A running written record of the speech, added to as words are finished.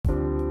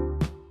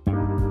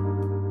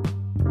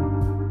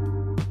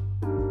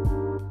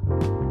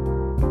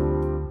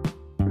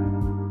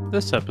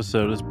This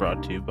episode is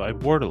brought to you by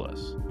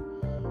Borderless.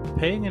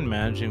 Paying and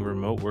managing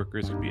remote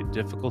workers can be a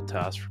difficult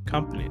task for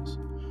companies.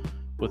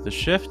 With the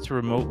shift to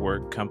remote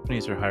work,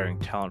 companies are hiring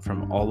talent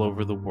from all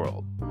over the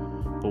world.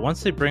 But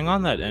once they bring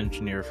on that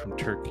engineer from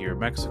Turkey or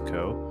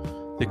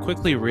Mexico, they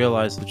quickly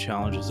realize the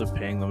challenges of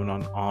paying them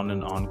on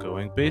an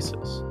ongoing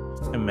basis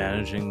and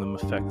managing them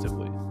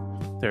effectively.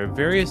 There are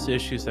various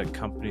issues that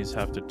companies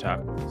have to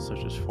tackle,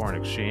 such as foreign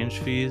exchange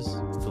fees,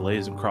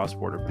 delays in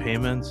cross-border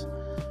payments,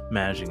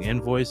 managing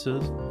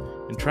invoices,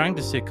 and trying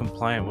to stay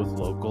compliant with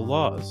local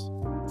laws.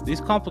 These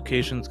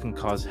complications can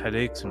cause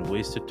headaches and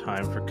wasted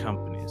time for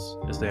companies,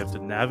 as they have to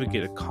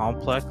navigate a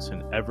complex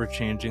and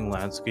ever-changing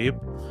landscape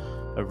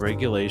of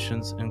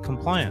regulations and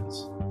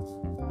compliance.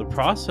 The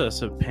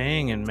process of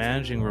paying and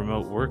managing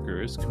remote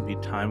workers can be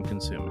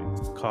time-consuming,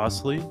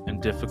 costly,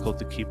 and difficult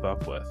to keep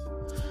up with.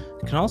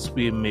 It can also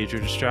be a major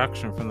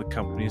distraction from the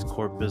company's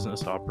core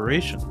business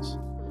operations.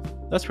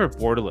 That's where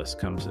Borderless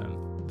comes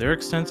in. Their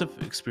extensive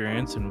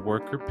experience in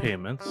worker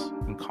payments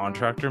and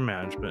contractor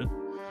management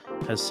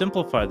has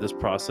simplified this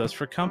process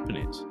for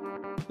companies.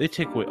 They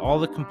take away all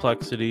the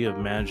complexity of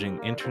managing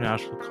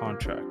international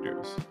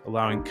contractors,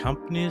 allowing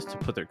companies to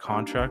put their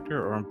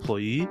contractor or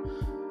employee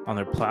on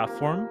their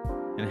platform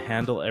and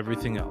handle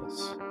everything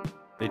else.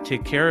 They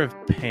take care of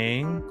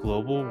paying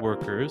global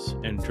workers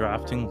and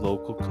drafting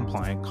local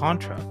compliant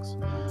contracts,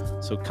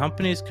 so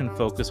companies can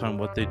focus on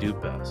what they do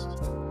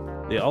best.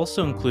 They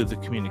also include the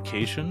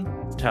communication,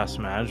 task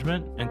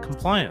management, and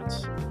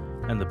compliance.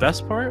 And the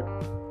best part?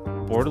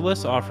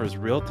 Borderless offers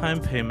real-time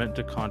payment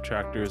to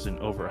contractors in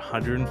over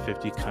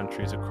 150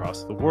 countries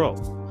across the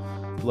world,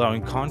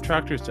 allowing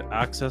contractors to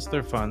access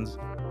their funds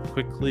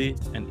quickly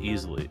and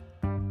easily.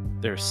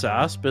 Their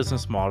SaaS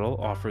business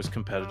model offers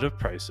competitive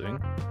pricing,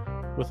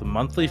 with a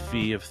monthly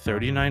fee of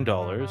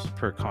 $39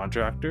 per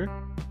contractor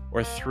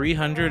or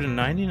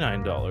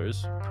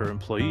 $399 per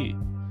employee.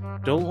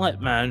 Don't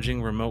let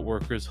managing remote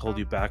workers hold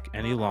you back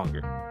any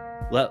longer.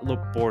 Let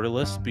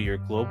Borderless be your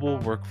global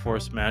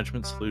workforce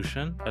management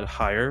solution at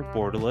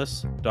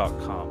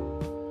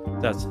hireborderless.com.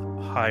 That's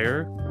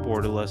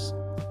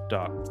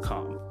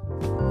hireborderless.com.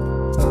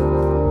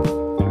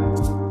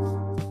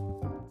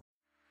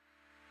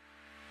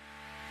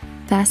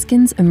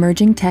 Fasken's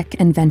emerging tech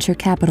and venture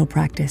capital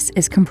practice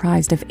is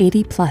comprised of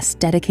 80-plus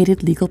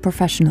dedicated legal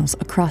professionals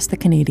across the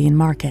Canadian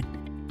market.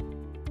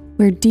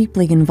 We're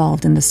deeply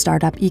involved in the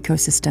startup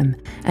ecosystem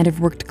and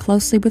have worked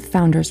closely with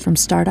founders from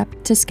startup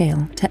to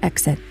scale to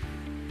exit.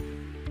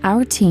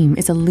 Our team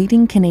is a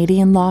leading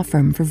Canadian law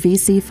firm for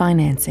VC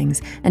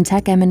financings and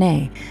tech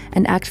M&A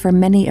and act for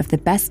many of the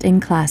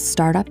best-in-class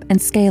startup and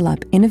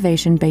scale-up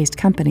innovation-based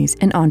companies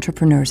and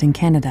entrepreneurs in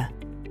Canada.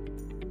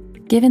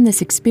 Given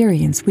this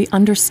experience, we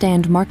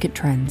understand market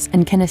trends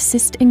and can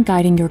assist in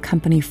guiding your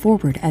company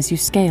forward as you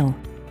scale.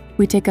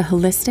 We take a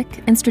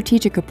holistic and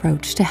strategic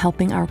approach to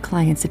helping our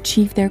clients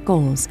achieve their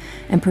goals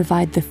and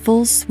provide the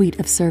full suite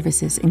of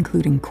services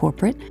including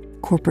corporate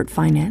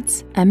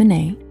finance,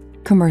 M&A,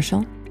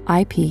 commercial,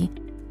 IP,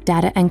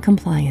 data and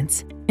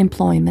compliance,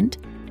 employment,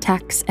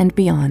 tax, and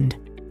beyond.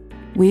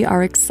 We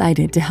are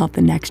excited to help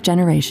the next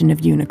generation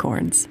of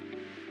unicorns.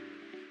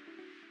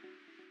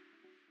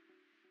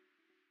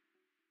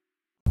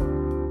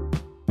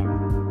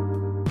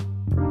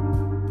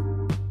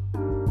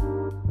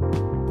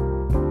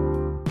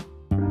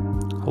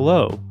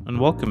 Hello, and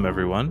welcome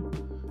everyone.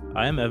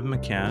 I am Evan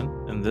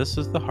McCann, and this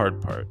is The Hard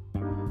Part.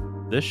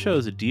 This show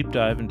is a deep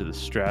dive into the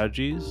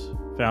strategies,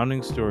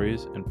 founding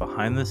stories, and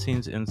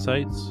behind-the-scenes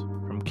insights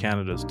from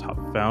Canada's top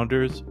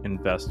founders,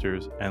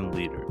 investors, and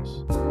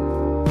leaders.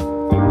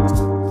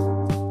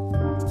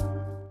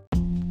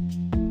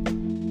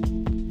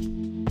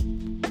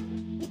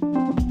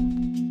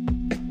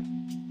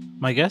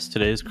 My guest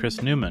today is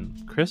Chris Neumann.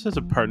 Chris is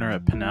a partner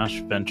at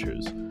Panache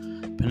Ventures.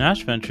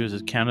 Panache Ventures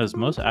is Canada's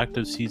most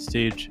active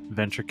seed-stage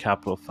venture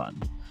capital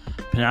fund.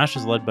 Panache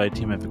is led by a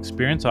team of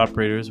experienced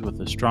operators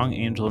with a strong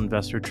angel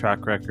investor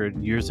track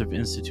record, years of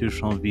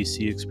institutional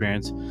VC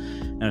experience,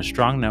 and a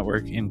strong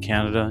network in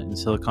Canada, in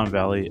Silicon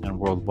Valley, and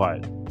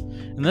worldwide.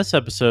 In this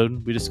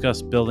episode, we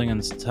discuss building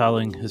and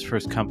selling his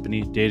first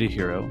company, Data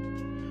Hero,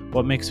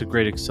 what makes a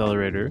great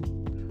accelerator,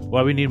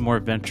 why we need more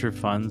venture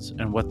funds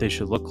and what they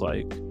should look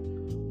like,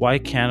 why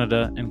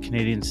Canada and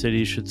Canadian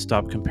cities should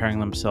stop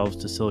comparing themselves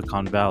to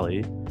Silicon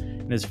Valley,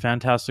 and his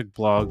fantastic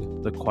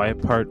blog, The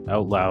Quiet Part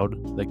Out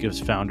Loud, that gives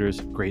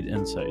founders great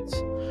insights.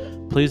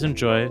 Please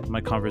enjoy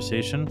my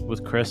conversation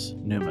with Chris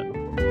Neumann.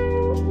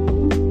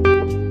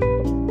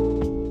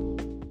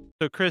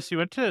 So Chris, you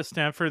went to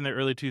Stanford in the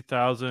early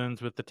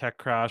 2000s with the tech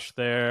crash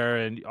there,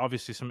 and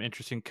obviously some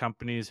interesting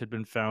companies had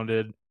been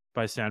founded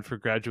by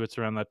Stanford graduates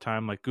around that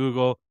time, like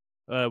Google.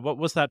 What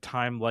was that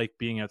time like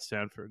being at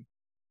Stanford?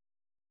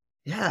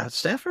 Yeah,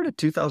 Stanford in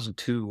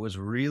 2002 was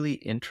really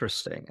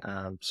interesting.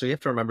 So you have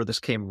to remember this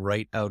came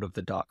right out of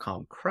the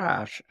dot-com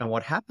crash. And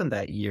what happened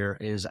that year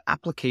is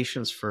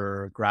applications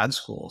for grad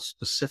schools,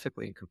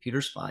 specifically in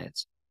computer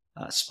science,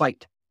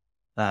 spiked.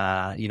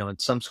 In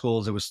some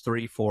schools it was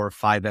 3, 4,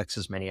 5x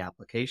as many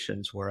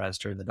applications, whereas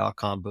during the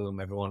dot-com boom,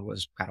 everyone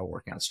was kind of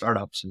working on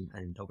startups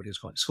and nobody was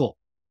going to school.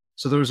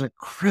 So there was an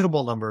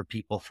incredible number of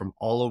people from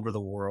all over the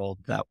world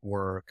that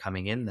were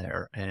coming in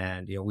there.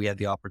 And, we had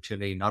the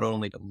opportunity not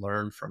only to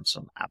learn from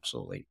some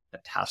absolutely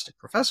fantastic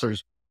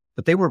professors,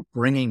 but they were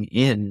bringing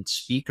in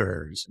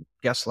speakers and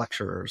guest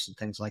lecturers and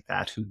things like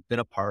that who'd been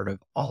a part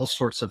of all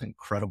sorts of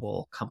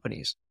incredible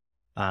companies.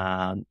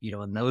 In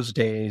those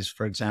days,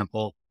 for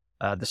example,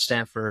 the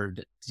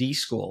Stanford D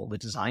School, the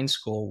design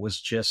school,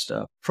 was just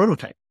a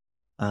prototype.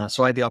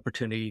 So I had the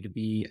opportunity to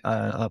be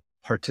a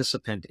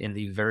participant in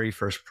the very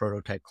first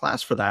prototype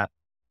class for that,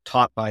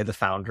 taught by the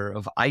founder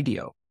of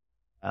IDEO.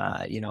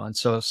 And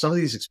so some of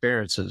these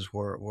experiences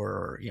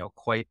were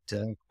quite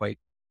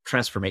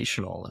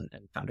transformational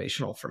and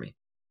foundational for me.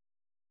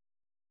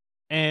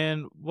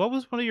 And what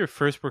was one of your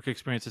first work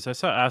experiences? I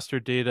saw Aster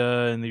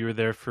Data and you were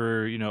there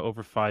for,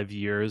 over 5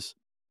 years.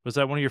 Was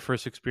that one of your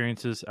first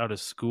experiences out of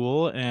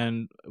school?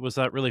 And was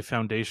that really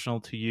foundational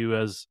to you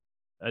as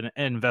you're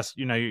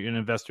an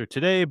investor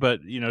today, but,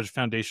 just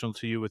foundational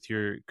to you with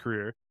your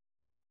career?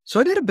 So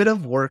I did a bit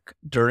of work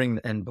during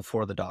and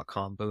before the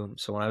dot-com boom.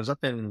 So when I was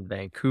up in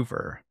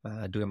Vancouver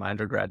doing my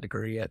undergrad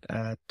degree at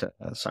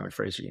Simon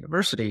Fraser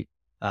University,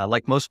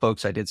 like most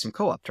folks, I did some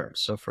co-op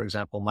terms. So for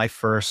example, my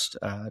first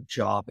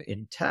job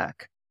in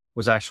tech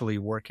was actually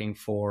working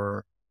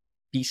for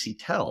BC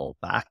Tel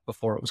back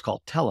before it was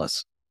called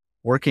TELUS,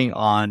 working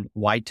on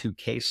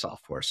Y2K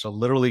software. So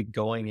literally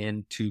going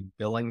into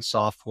billing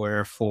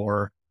software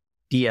for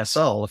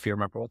DSL, if you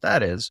remember what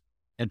that is,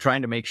 and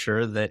trying to make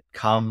sure that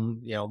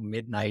come,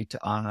 midnight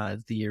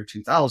on the year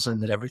 2000,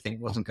 that everything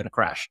wasn't going to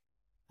crash.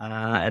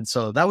 And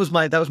so that was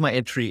my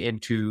entry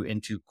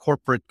into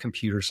corporate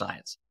computer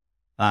science.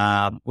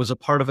 Was a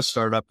part of a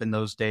startup in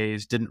those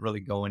days, didn't really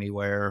go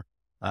anywhere.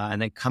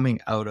 And then coming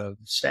out of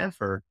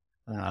Stanford,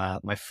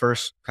 my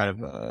first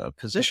kind of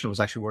position was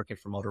actually working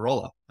for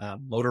Motorola.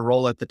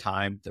 Motorola at the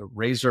time, the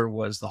Razr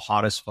was the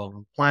hottest phone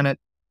on the planet.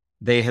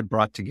 They had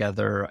brought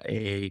together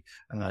a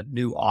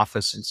new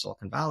office in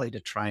Silicon Valley to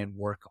try and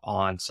work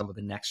on some of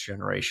the next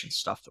generation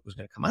stuff that was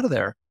going to come out of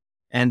there.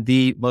 And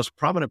the most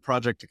prominent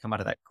project to come out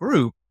of that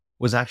group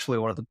was actually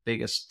one of the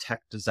biggest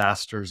tech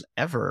disasters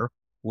ever,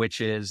 which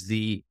is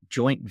the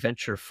joint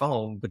venture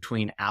phone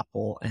between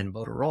Apple and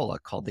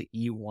Motorola called the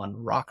E1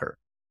 Rocker,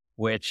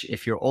 which,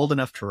 if you're old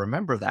enough to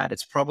remember that,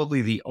 it's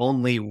probably the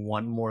only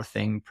One More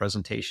Thing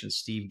presentation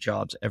Steve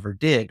Jobs ever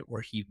did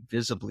where he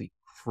visibly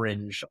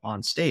cringed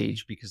on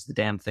stage because the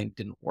damn thing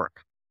didn't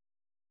work.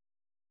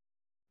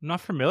 I'm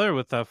not familiar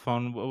with that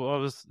phone. What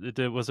was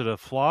it? Was it a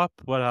flop?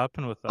 What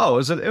happened with that? Oh,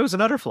 it was an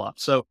utter flop.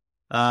 So,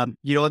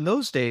 in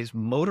those days,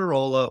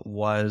 Motorola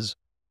was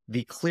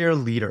the clear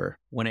leader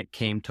when it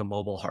came to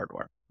mobile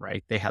hardware,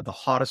 right? They had the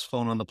hottest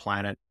phone on the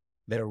planet.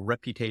 They had a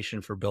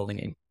reputation for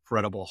building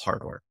incredible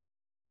hardware.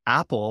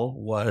 Apple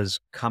was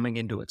coming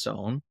into its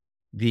own.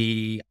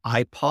 The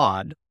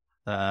iPod,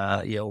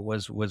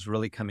 was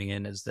really coming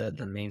in as the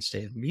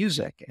mainstay of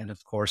music. And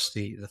of course,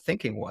 the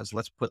thinking was,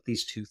 let's put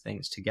these two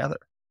things together.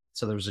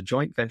 So there was a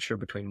joint venture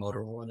between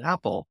Motorola and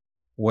Apple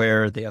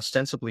where they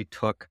ostensibly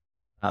took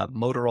a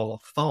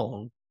Motorola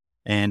phone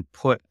and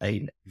put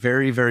a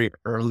very, very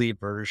early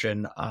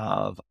version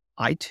of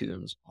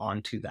iTunes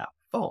onto that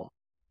phone.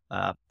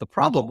 The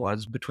problem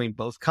was between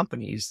both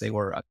companies, they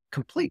were a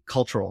complete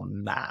cultural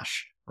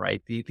mash,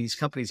 right? These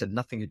companies had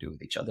nothing to do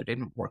with each other. They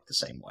didn't work the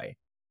same way.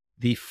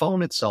 The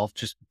phone itself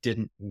just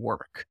didn't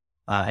work.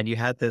 And you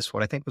had this,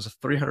 what I think was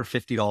a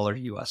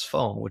 $350 US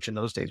phone, which in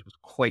those days was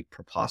quite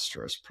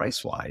preposterous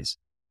price wise,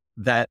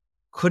 that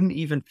couldn't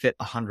even fit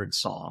 100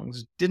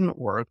 songs, didn't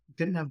work,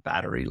 didn't have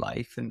battery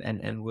life,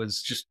 and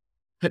was just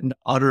an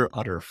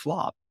utter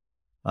flop.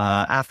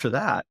 After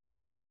that,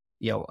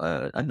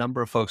 a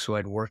number of folks who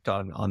had worked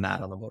on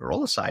that on the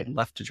Motorola side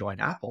left to join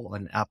Apple,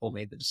 and Apple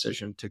made the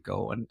decision to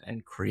go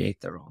and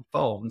create their own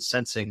phone,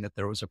 sensing that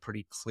there was a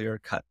pretty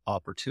clear-cut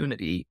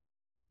opportunity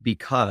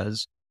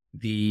because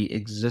the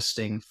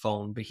existing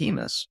phone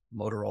behemoths,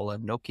 Motorola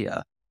and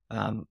Nokia,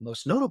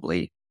 most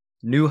notably,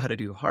 knew how to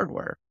do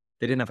hardware.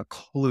 They didn't have a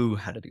clue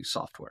how to do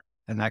software.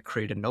 And that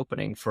created an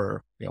opening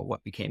for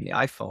what became the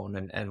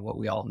iPhone and what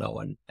we all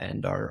know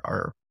and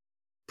are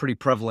pretty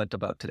prevalent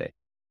about today.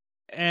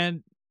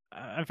 And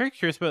I'm very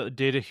curious about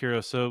Data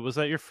Hero. So, was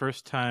that your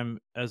first time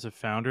as a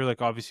founder?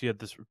 Like, obviously, you had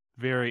this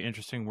very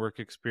interesting work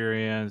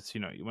experience.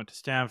 You went to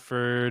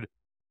Stanford.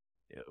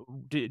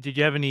 Did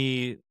you have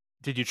any?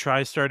 Did you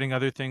try starting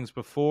other things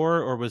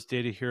before, or was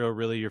Data Hero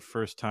really your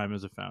first time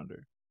as a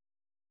founder?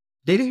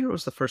 Data Hero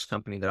was the first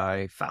company that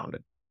I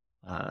founded.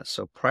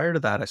 So prior to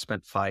that, I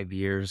spent 5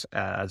 years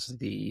as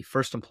the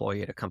first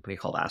employee at a company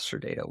called Aster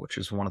Data, which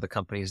is one of the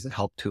companies that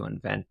helped to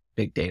invent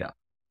big data.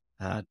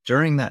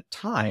 During that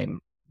time,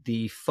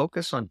 the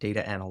focus on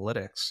data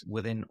analytics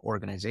within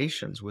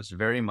organizations was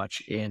very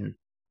much in,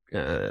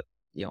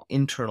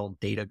 internal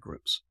data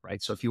groups,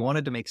 right? So if you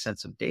wanted to make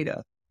sense of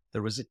data,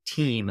 there was a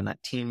team, and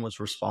that team was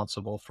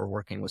responsible for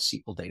working with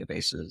SQL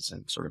databases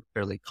and sort of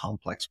fairly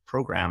complex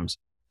programs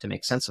to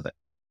make sense of it.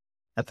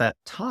 At that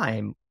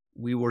time,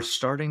 we were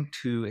starting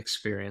to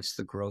experience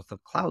the growth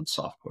of cloud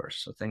software.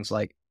 So things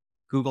like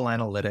Google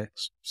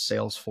Analytics,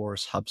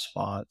 Salesforce,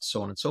 HubSpot,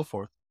 so on and so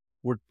forth,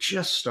 were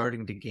just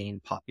starting to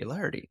gain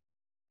popularity.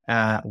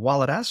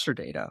 While at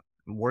Astrodata,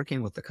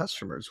 working with the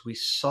customers, we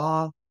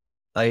saw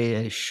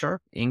a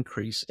sharp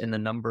increase in the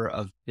number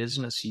of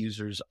business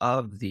users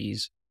of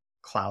these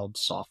cloud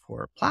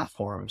software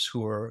platforms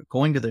who are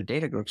going to their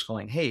data groups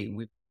going, hey,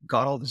 we've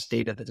got all this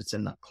data that it's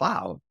in the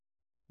cloud.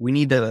 We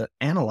need to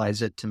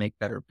analyze it to make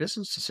better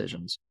business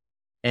decisions.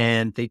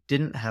 And they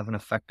didn't have an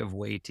effective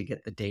way to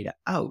get the data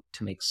out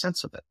to make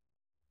sense of it.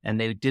 And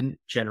they didn't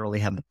generally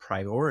have the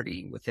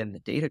priority within the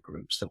data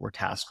groups that were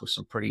tasked with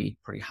some pretty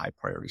high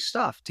priority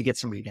stuff to get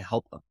somebody to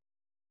help them.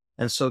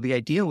 And so the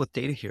idea with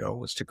Data Hero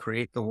was to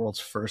create the world's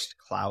first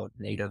cloud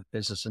native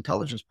business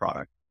intelligence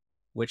product,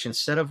 which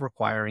instead of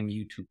requiring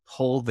you to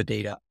pull the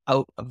data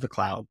out of the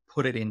cloud,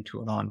 put it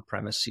into an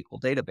on-premise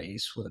SQL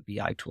database with a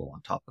BI tool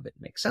on top of it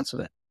and make sense of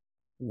it,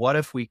 what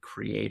if we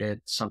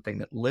created something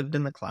that lived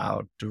in the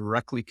cloud,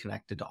 directly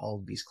connected to all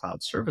of these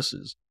cloud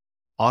services,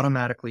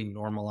 automatically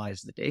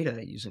normalized the data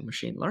using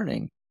machine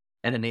learning,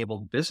 and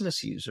enabled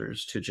business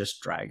users to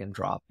just drag and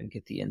drop and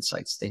get the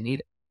insights they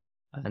needed?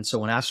 And so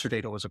when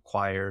Astrodata was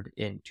acquired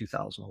in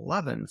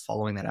 2011,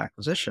 following that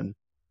acquisition,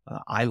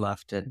 I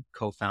left and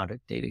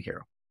co-founded Data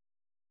Hero.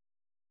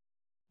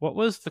 What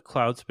was the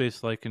cloud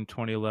space like in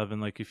 2011?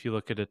 Like, if you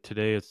look at it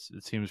today, it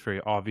seems very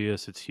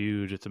obvious. It's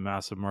huge. It's a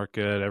massive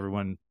market.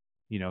 Everyone,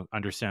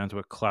 understands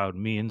what cloud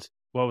means.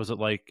 What was it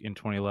like in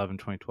 2011,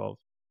 2012?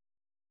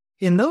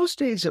 In those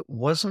days, it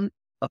wasn't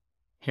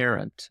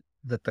apparent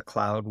that the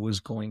cloud was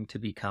going to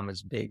become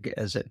as big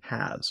as it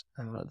has.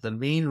 The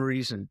main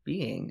reason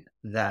being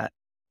that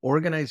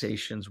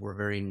organizations were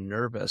very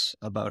nervous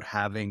about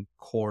having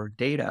core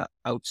data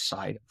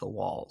outside of the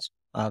walls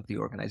of the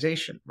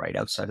organization, right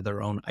outside of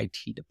their own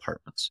IT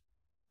departments.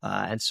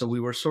 And so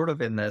we were sort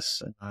of in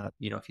this,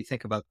 if you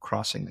think about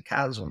crossing the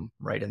chasm,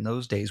 right, in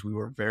those days, we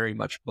were very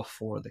much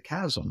before the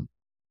chasm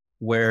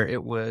where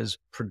it was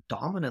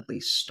predominantly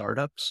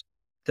startups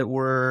that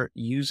were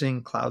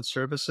using cloud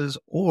services,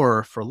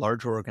 or for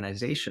large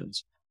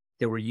organizations,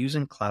 they were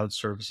using cloud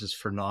services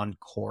for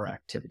non-core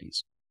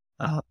activities.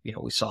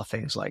 We saw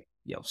things like,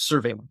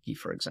 SurveyMonkey,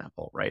 for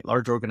example, right?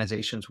 Large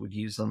organizations would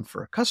use them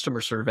for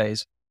customer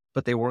surveys,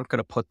 but they weren't going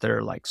to put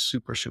their like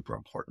super, super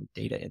important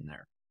data in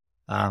there.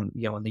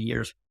 In the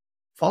years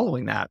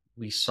following that,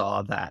 we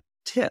saw that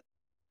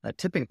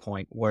tipping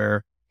point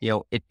where,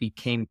 it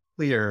became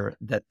clear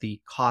that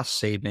the cost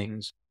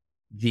savings,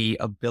 the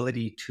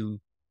ability to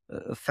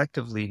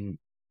effectively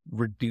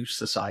reduce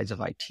the size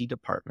of IT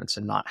departments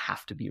and not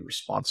have to be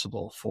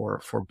responsible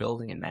for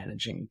building and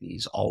managing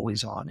these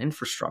always on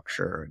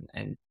infrastructure,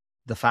 and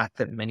the fact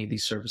that many of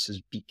these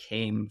services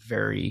became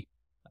very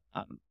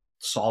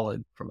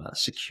solid from a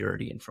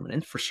security and from an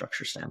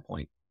infrastructure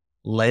standpoint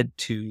led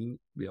to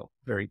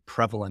very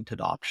prevalent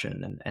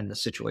adoption and the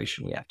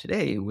situation we have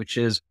today, which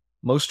is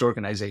most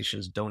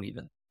organizations don't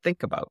even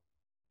think about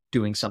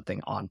doing something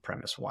on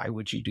premise. Why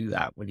would you do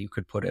that when you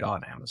could put it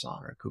on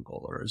Amazon or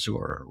Google or Azure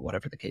or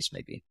whatever the case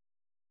may be?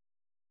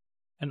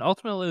 And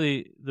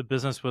ultimately, the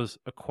business was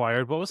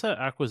acquired. What was that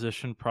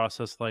acquisition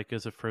process like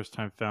as a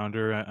first-time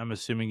founder? I'm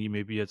assuming you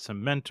maybe had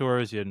some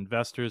mentors, you had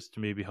investors to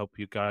maybe help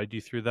you guide you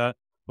through that.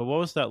 But what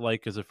was that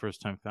like as a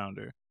first-time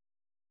founder?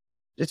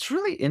 It's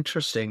really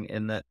interesting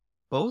in that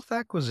both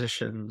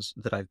acquisitions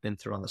that I've been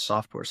through on the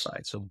software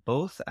side, so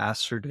both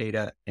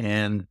Astrodata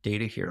and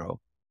Data Hero,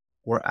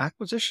 were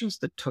acquisitions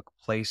that took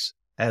place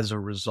as a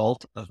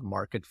result of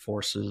market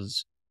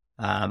forces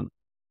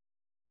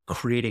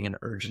creating an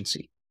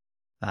urgency.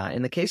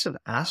 In the case of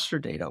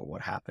Astrodata,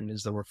 what happened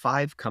is there were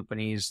 5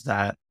 companies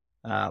that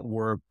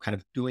were kind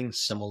of doing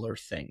similar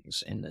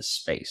things in this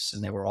space,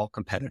 and they were all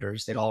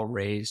competitors. They'd all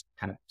raised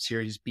kind of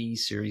Series B,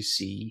 Series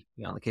C.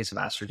 In the case of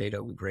Astrodata,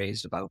 we'd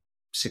raised about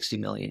 60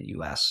 million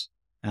US.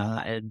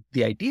 And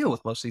the idea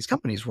with most of these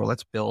companies were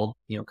let's build,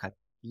 kind of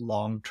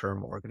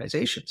long-term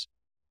organizations.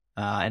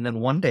 And then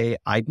one day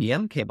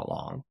IBM came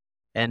along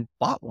and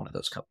bought one of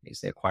those companies.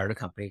 They acquired a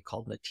company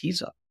called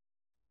Netezza.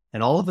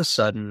 And all of a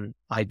sudden,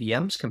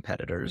 IBM's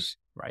competitors,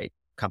 right,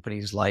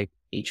 companies like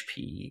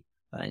HP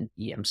and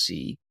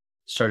EMC,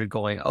 started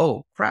going,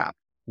 oh, crap,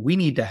 we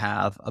need to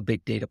have a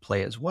big data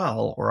play as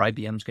well, or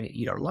IBM's going to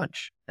eat our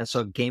lunch. And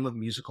so a game of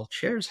musical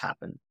chairs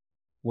happened,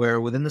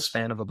 where within the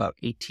span of about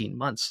 18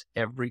 months,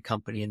 every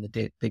company in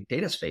the big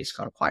data space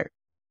got acquired.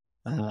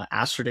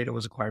 Astrodata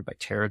was acquired by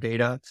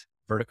Teradata.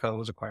 Vertica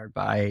was acquired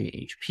by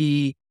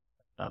HP.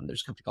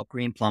 There's a company called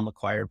Greenplum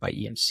acquired by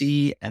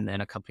EMC, and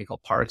then a company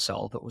called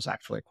Parexel that was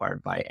actually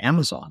acquired by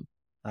Amazon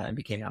and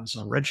became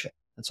Amazon Redshift.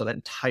 And so that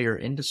entire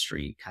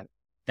industry kind of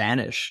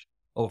vanished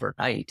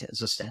overnight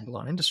as a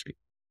standalone industry.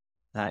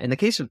 In the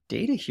case of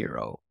Data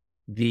Hero,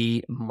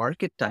 the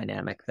market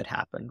dynamic that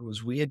happened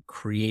was we had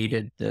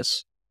created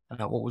this,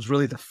 what was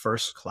really the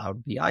first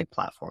cloud BI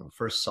platform,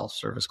 first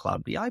self-service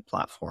cloud BI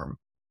platform.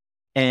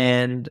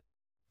 And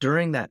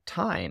during that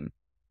time,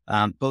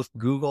 both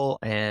Google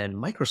and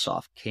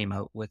Microsoft came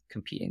out with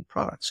competing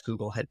products.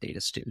 Google had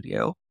Data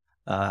Studio,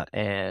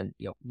 and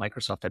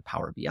Microsoft had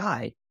Power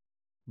BI.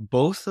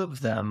 Both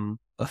of them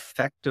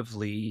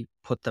effectively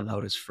put them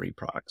out as free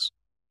products,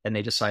 and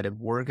they decided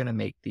we're going to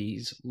make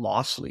these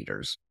loss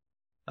leaders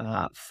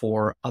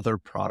for other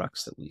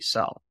products that we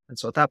sell. And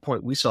so at that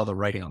point, we saw the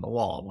writing on the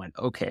wall and went,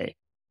 okay,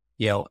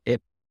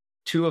 if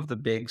two of the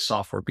big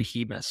software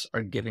behemoths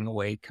are giving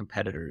away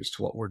competitors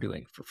to what we're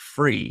doing for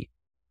free,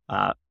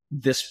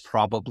 this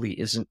probably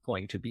isn't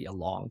going to be a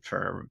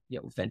long-term,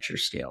 venture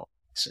scale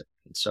exit.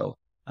 And so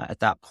at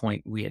that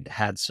point, we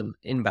had some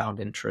inbound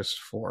interest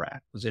for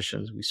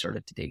acquisitions. We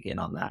started to dig in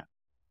on that.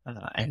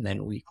 And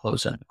then we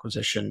closed an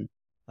acquisition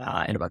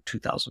in about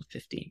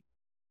 2015.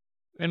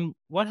 And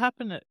what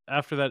happened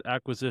after that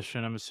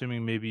acquisition? I'm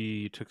assuming maybe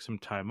you took some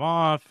time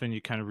off and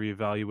you kind of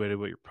reevaluated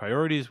what your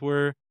priorities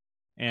were.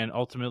 And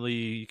ultimately,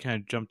 you kind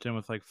of jumped in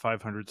with like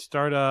 500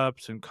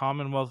 startups and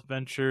Commonwealth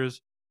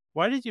Ventures.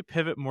 Why did you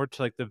pivot more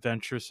to like the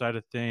venture side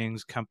of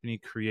things, company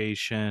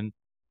creation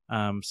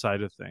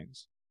side of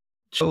things?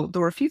 So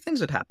there were a few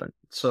things that happened.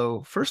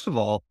 So first of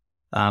all,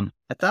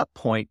 at that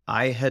point,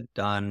 I had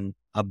done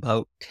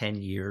about 10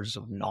 years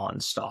of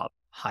nonstop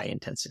high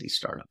intensity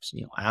startups.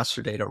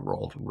 Aster Data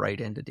rolled right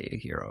into Data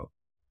Hero.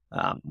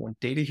 When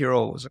Data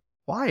Hero was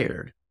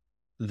acquired,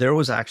 there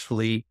was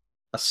actually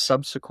a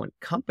subsequent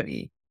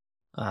company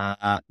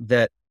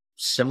that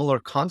similar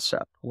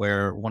concept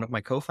where one of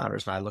my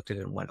co-founders and I looked at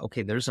it and went,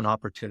 okay, there's an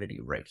opportunity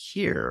right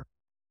here.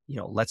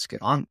 Let's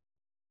get on.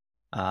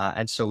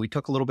 And so we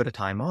took a little bit of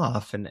time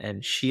off,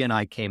 and she and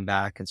I came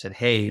back and said,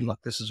 hey,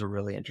 look, this is a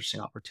really interesting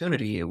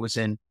opportunity. It was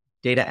in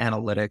data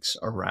analytics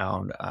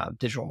around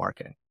digital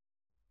marketing.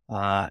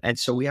 And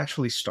so we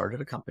actually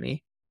started a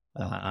company.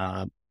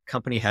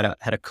 Company had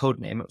a code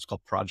name. It was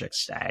called Project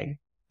Stag.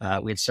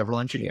 We had several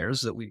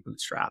engineers that we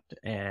bootstrapped,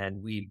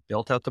 and we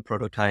built out the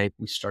prototype.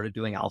 We started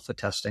doing alpha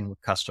testing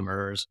with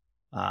customers.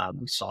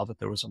 We saw that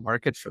there was a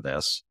market for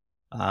this,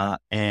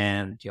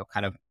 and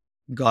kind of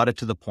got it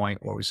to the point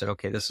where we said,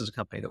 okay, this is a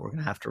company that we're going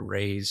to have to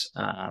raise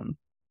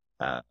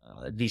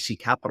VC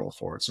capital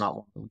for. It's not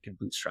one that we can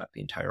bootstrap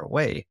the entire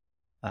way.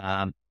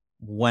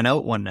 Went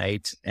out one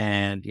night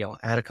and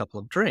had a couple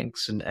of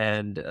drinks,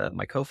 and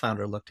my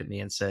co-founder looked at me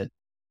and said,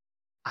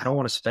 I don't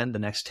want to spend the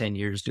next 10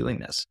 years doing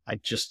this. I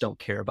just don't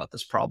care about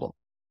this problem.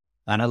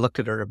 And I looked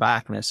at her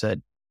back and I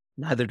said,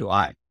 neither do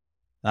I.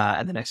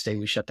 And the next day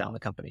we shut down the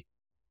company.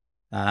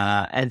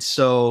 And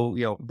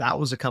so, that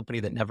was a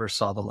company that never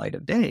saw the light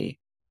of day.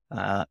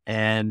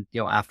 And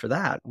after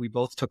that, we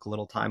both took a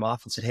little time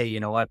off and said, hey, you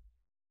know what?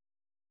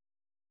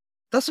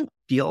 Doesn't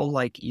feel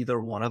like either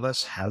one of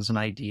us has an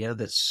idea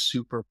that's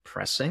super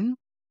pressing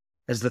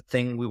as the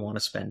thing we want to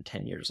spend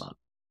 10 years on.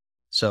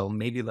 So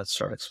maybe let's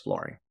start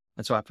exploring.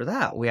 And so after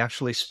that, we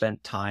actually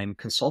spent time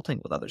consulting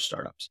with other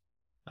startups.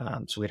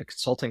 So we had a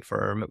consulting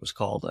firm. It was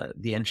called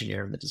The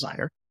Engineer and the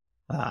Designer.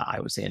 I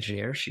was the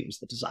engineer. She was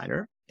the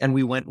designer. And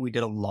we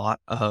did a lot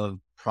of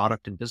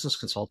product and business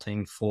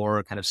consulting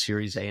for kind of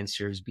Series A and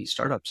Series B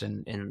startups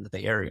in the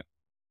Bay Area,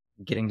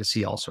 getting to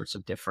see all sorts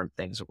of different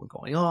things that were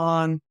going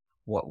on,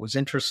 what was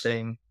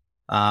interesting.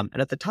 And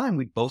at the time,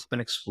 we'd both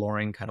been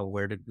exploring kind of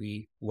where did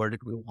we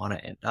want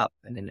to end up.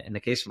 And in the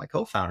case of my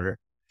co-founder,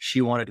 she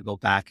wanted to go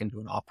back into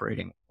an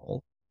operating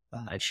role.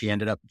 And she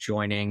ended up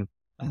joining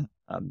I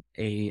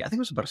think it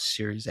was about a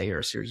Series A or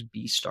a Series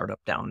B startup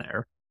down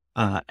there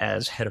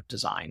as head of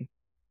design.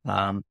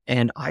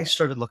 And I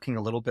started looking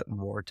a little bit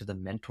more to the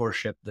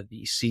mentorship, the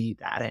VC,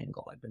 that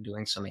angle. I'd been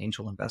doing some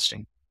angel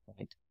investing,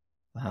 right?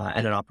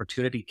 And an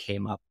opportunity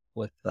came up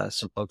with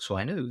some folks who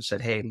I knew who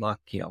said, hey, look,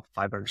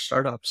 500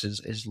 Startups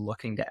is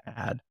looking to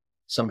add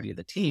somebody to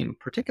the team,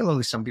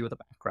 particularly somebody with a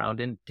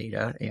background in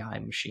data, AI,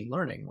 and machine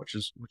learning, which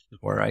is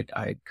where I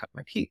cut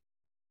my teeth.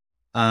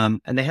 And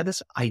they had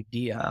this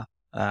idea.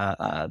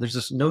 There's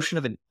this notion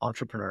of an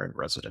entrepreneur in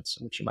residence,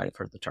 which you might have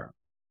heard the term.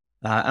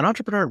 An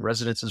entrepreneur in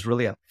residence is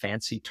really a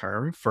fancy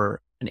term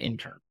for an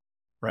intern,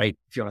 right?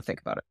 If you want to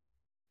think about it.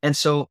 And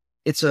so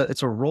it's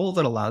a role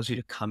that allows you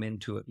to come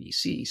into a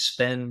VC,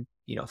 spend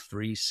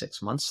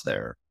 3-6 months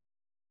there,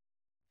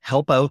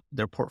 help out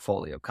their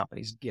portfolio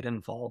companies, get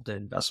involved in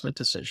investment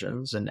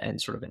decisions, and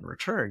sort of in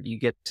return, you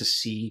get to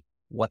see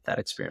what that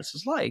experience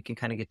is like and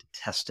kind of get to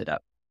test it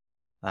out.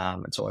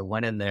 And so I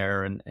went in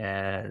there and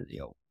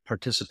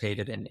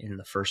participated in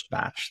the first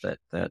batch that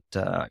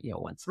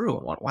went through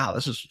and went, wow,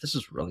 this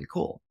is really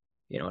cool.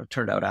 It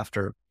turned out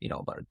after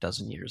about a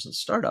dozen years in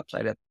startups, I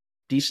had a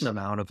decent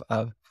amount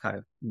of kind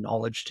of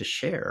knowledge to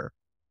share,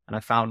 and I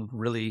found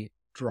really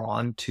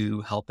drawn to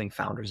helping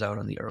founders out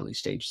on the early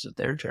stages of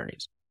their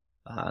journeys.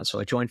 So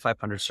I joined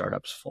 500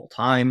 Startups full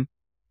time,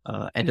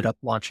 ended up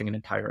launching an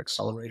entire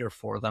accelerator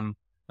for them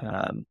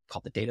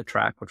called the Data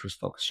Track, which was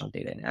focused on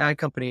data and AI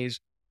companies,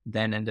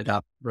 then ended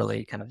up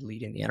really kind of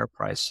leading the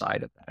enterprise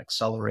side of that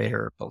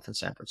accelerator, both in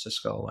San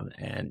Francisco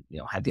and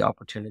had the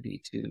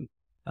opportunity to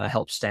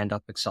help stand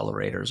up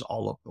accelerators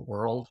all over the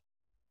world.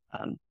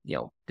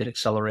 Did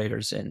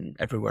accelerators in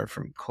everywhere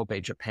from Kobe,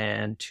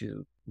 Japan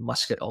to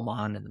Muscat,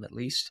 Oman in the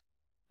Middle East.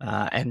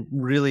 and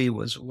really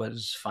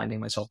was finding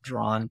myself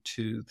drawn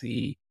to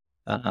the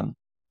um,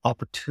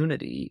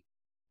 opportunity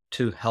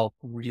to help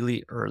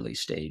really early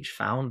stage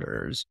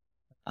founders,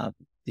 uh,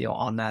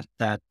 on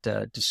that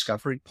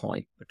discovery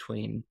point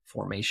between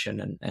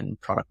formation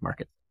and product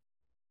market.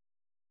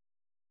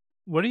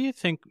 What do you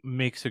think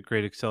makes a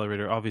great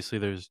accelerator? Obviously,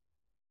 there's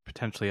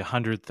potentially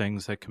 100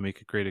 things that can make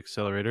a great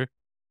accelerator,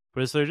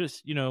 but is there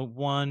just,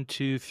 one,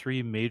 two,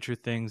 three major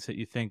things that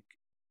you think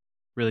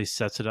really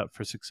sets it up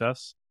for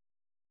success?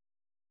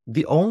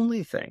 The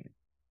only thing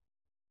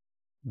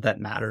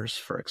that matters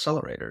for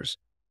accelerators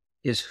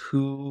is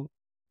who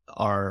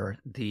are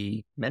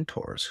the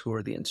mentors, who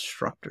are the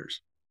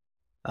instructors.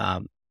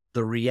 Um,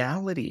 the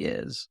reality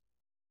is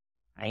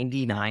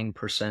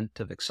 99%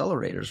 of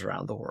accelerators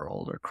around the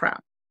world are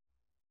crap.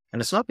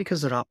 And it's not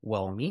because they're not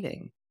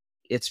well-meaning.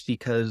 It's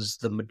because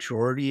the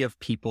majority of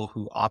people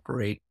who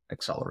operate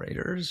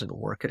accelerators and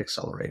work at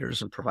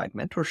accelerators and provide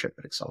mentorship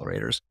at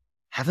accelerators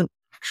haven't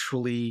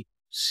actually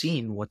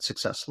seen what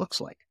success looks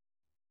like.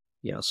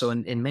 So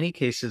in many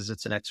cases,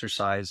 it's an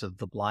exercise of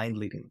the blind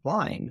leading the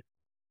blind.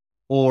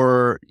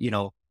 Or,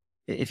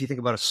 if you think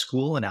about a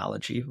school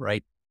analogy,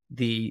 right?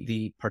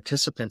 The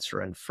participants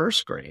are in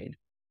first grade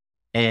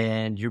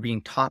and you're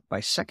being taught by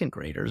second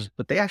graders,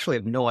 but they actually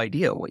have no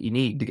idea what you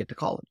need to get to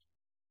college.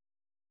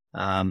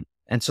 And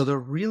so there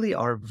really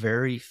are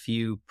very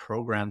few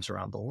programs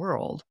around the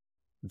world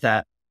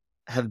that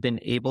have been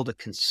able to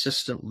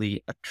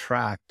consistently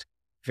attract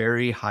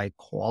very high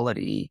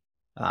quality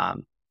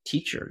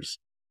teachers,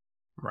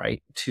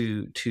 right?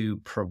 To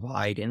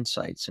provide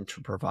insights and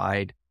to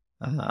provide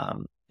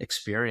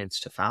experience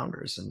to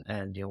founders.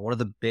 And one of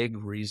the big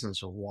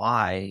reasons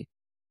why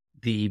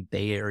the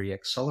Bay Area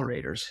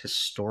accelerators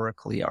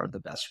historically are the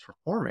best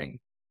performing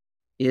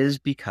is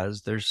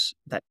because there's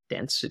that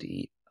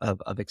density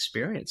of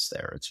experience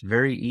there. It's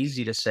very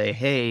easy to say,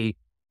 hey,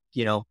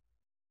 you know,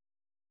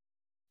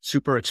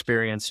 super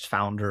experienced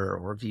founder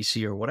or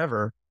VC or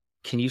whatever,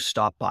 can you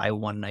stop by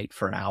one night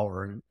for an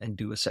hour and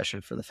do a session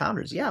for the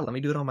founders? Yeah, let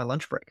me do it on my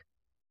lunch break,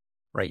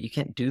 right? You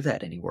can't do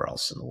that anywhere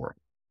else in the world.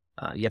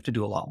 You have to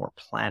do a lot more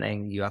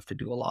planning. You have to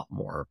do a lot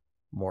more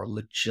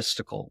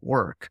logistical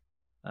work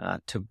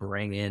to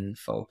bring in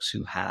folks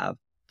who have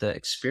the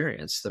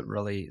experience that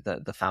really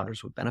the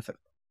founders would benefit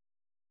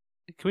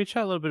from. Can we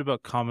chat a little bit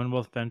about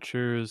Commonwealth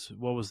Ventures?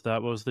 What was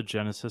that? What was the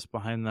genesis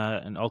behind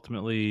that? And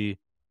ultimately,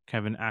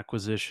 kind of an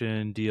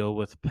acquisition deal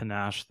with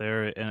Panache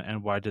there,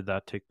 and why did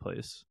that take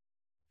place?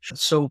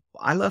 So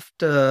I left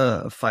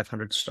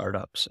 500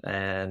 startups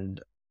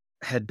and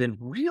had been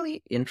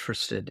really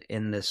interested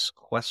in this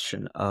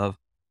question of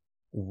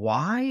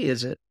why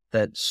is it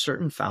that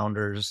certain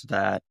founders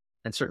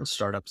and certain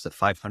startups that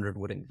 500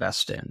 would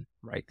invest in,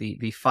 right?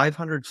 The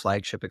 500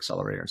 flagship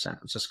accelerator in San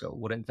Francisco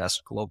would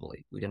invest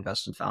globally. We'd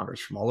invest in founders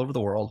from all over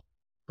the world,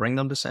 bring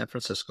them to San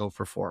Francisco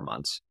for 4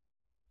 months.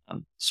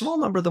 Small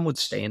number of them would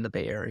stay in the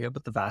Bay Area,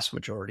 but the vast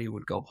majority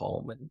would go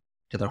home and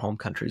to their home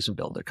countries and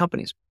build their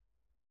companies.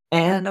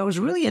 And I was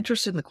really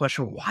interested in the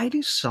question, why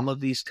do some of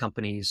these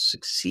companies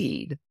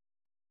succeed?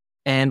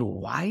 And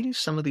why do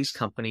some of these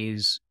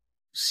companies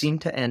seem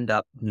to end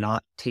up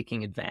not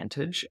taking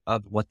advantage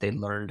of what they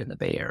learned in the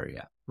Bay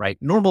Area, right?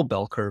 Normal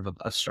bell curve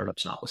of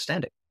startups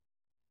notwithstanding.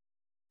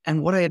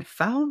 And what I had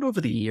found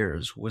over the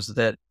years was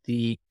that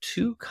the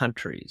two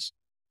countries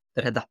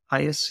that had the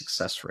highest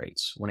success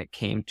rates when it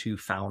came to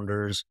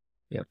founders,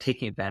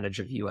 taking advantage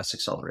of US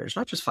accelerators,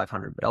 not just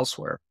 500, but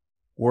elsewhere,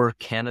 were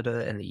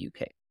Canada and the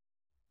UK.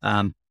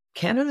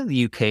 Canada and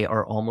the UK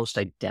are almost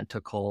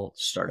identical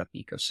startup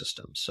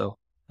ecosystems. So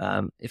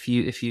if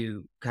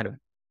you kind of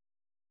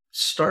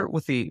start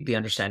with the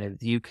understanding that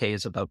the UK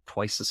is about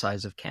twice the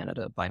size of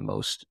Canada by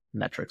most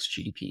metrics,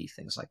 GDP,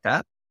 things like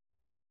that,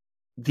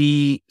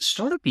 the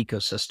startup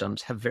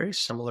ecosystems have very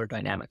similar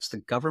dynamics. The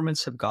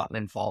governments have gotten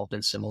involved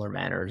in similar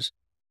manners.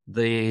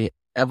 The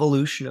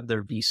evolution of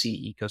their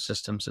VC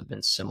ecosystems have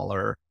been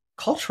similar.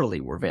 Culturally,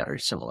 we're very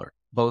similar,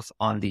 both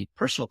on the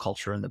personal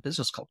culture and the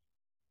business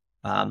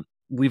culture.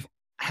 We've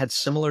had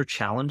similar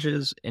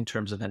challenges in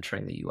terms of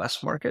entering the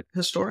US market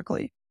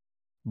historically,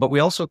 but we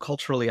also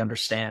culturally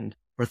understand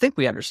or think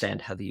we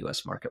understand how the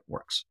US market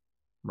works,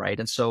 right?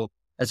 And so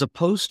as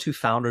opposed to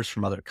founders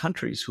from other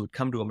countries who would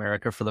come to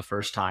America for the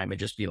first time and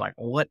just be like,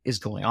 what is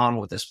going on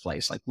with this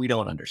place? Like, we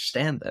don't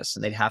understand this.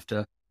 And they'd have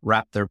to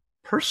wrap their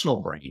personal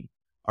brain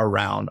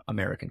around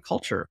American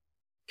culture.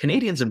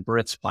 Canadians and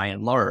Brits, by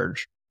and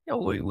large,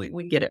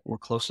 we get it. We're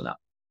close enough.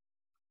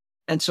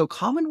 And so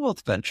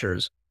Commonwealth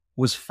Ventures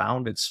was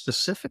founded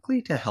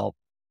specifically to help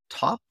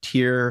top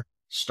tier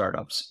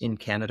startups in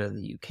Canada and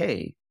the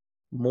UK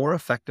more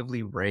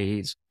effectively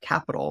raise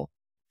capital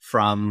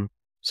from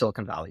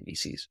Silicon Valley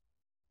VCs.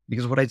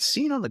 Because what I'd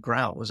seen on the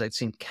ground was I'd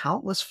seen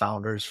countless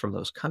founders from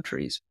those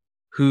countries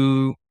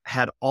who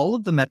had all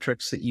of the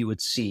metrics that you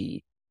would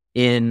see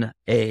in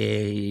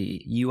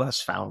a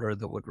US founder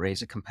that would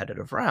raise a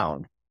competitive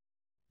round,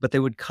 but they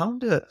would come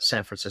to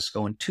San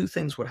Francisco and two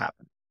things would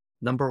happen.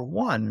 Number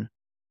one,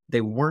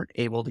 they weren't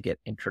able to get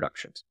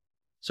introductions.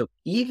 So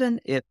even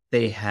if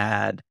they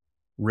had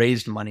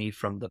raised money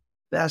from the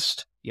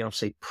best,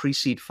 say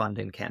pre-seed fund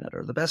in Canada,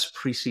 or the best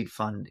pre-seed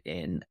fund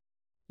in,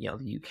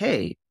 the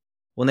UK.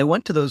 When they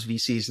went to those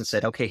VCs and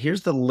said, okay,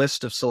 here's the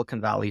list of Silicon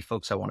Valley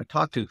folks I want to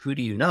talk to. Who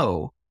do you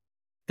know?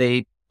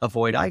 They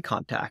avoid eye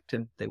contact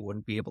and they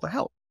wouldn't be able to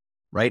help.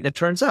 Right. And it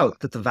turns out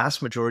that the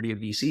vast majority of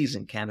VCs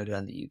in Canada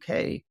and the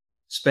UK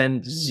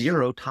spend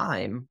zero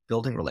time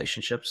building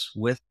relationships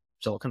with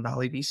Silicon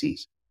Valley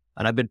VCs.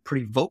 And I've been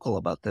pretty vocal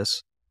about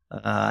this,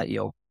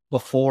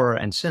 before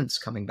and since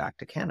coming back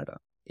to Canada.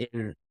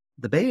 In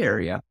the Bay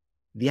Area,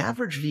 the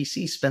average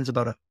VC spends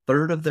about a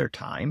third of their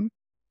time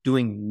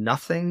doing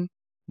nothing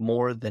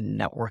more than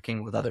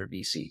networking with other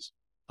VCs.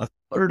 A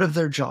third of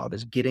their job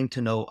is getting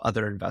to know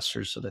other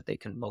investors so that they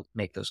can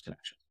make those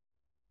connections.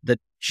 The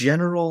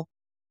general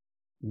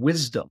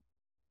wisdom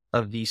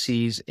of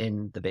VCs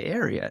in the Bay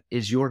Area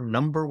is your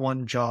number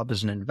one job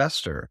as an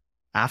investor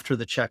after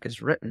the check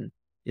is written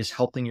is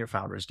helping your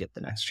founders get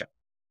the next check.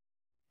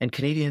 And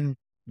Canadian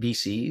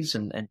VCs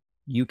and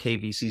UK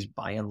VCs,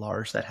 by and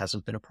large, that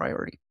hasn't been a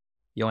priority.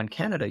 In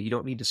Canada, you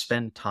don't need to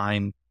spend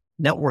time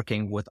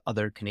networking with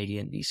other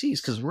Canadian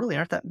VCs because there really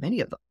aren't that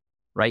many of them,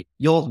 right?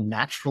 You'll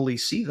naturally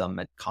see them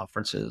at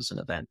conferences and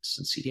events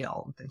and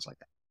CDL and things like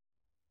that.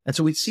 And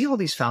so we'd see all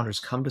these founders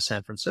come to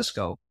San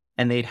Francisco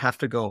and they'd have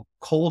to go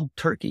cold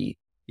turkey,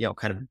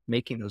 kind of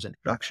making those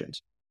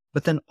introductions.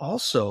 But then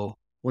also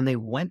when they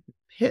went and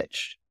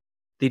pitched,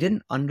 they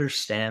didn't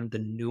understand the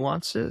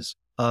nuances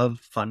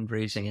of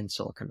fundraising in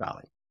Silicon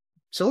Valley.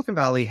 Silicon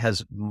Valley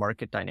has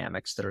market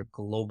dynamics that are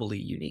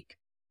globally unique.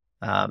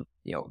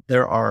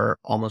 There are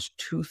almost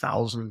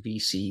 2,000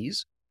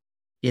 VCs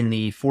in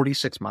the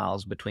 46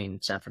 miles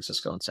between San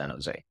Francisco and San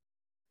Jose.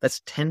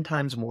 That's 10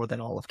 times more than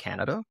all of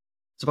Canada.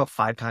 It's about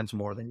 5 times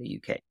more than the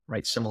UK,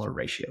 right? Similar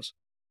ratios.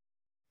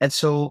 And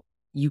so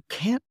you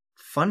can't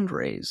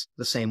fundraise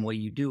the same way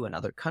you do in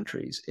other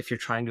countries if you're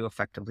trying to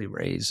effectively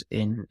raise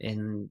in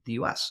the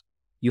US.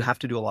 You have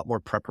to do a lot more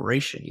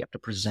preparation. You have to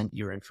present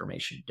your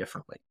information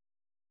differently.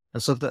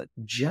 And so the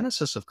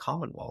genesis of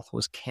Commonwealth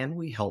was, can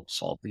we help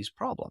solve these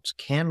problems?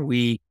 Can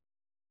we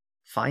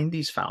find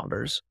these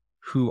founders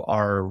who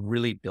are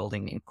really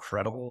building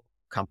incredible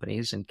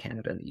companies in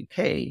Canada and the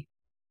UK,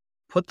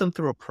 put them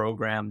through a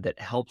program that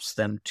helps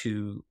them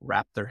to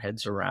wrap their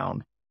heads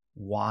around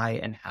why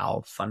and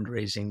how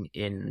fundraising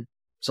in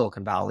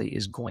Silicon Valley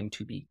is going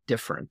to be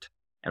different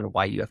and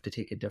why you have to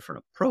take a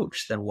different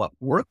approach than what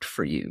worked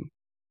for you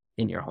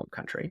in your home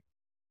country,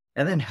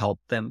 and then help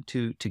them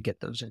to get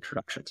those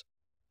introductions.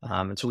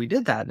 And so we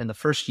did that. In the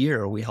first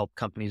year, we helped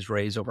companies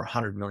raise over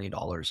 $100 million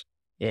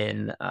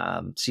in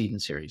seed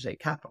and Series A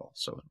capital.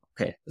 So,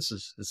 okay, this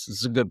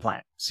is a good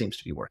plan. Seems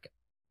to be working.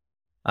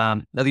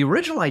 Now, the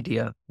original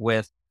idea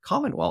with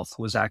Commonwealth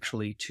was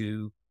actually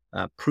to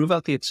prove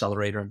out the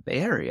accelerator in Bay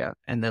Area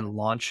and then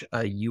launch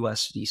a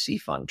US VC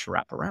fund to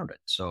wrap around it.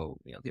 So,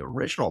 the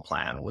original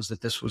plan was that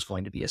this was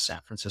going to be a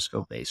San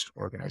Francisco-based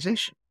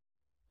organization.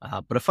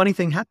 But a funny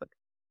thing happened.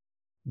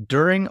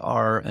 During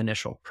our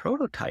initial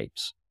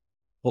prototypes,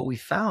 what we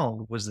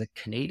found was that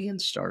Canadian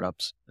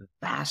startups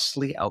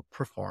vastly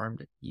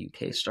outperformed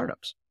UK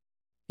startups.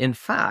 In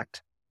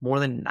fact, more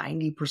than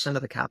 90%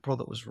 of the capital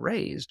that was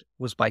raised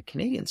was by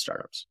Canadian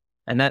startups.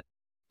 And that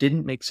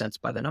didn't make sense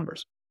by the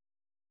numbers.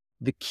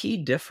 The key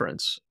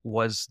difference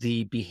was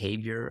the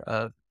behavior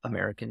of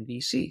American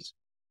VCs.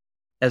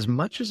 As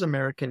much as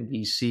American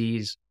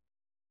VCs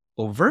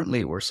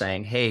overtly were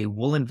saying, hey,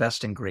 we'll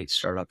invest in great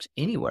startups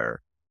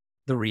anywhere,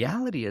 the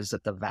reality is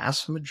that the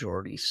vast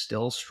majority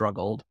still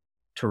struggled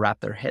to wrap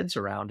their heads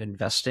around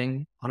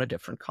investing on a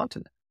different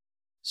continent.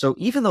 So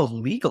even though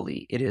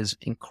legally it is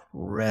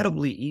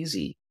incredibly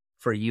easy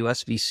for a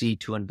US VC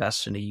to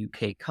invest in a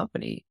UK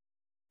company,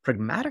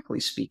 pragmatically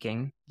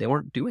speaking, they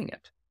weren't doing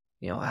it.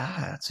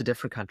 It's a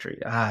different country.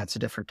 It's a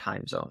different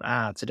time zone.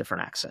 It's a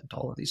different accent,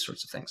 all of these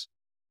sorts of things.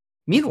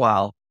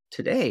 Meanwhile,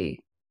 today,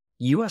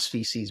 US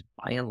VCs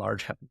by and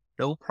large have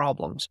no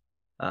problems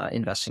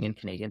investing in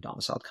Canadian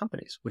domiciled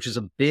companies, which is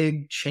a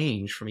big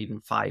change from even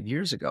 5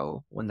 years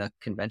ago when the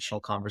conventional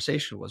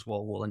conversation was,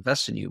 well, we'll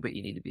invest in you, but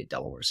you need to be a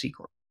Delaware C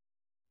Corp.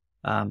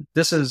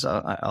 This is,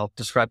 I'll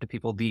describe to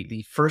people,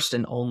 the first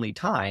and only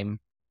time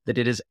that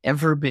it has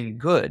ever been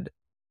good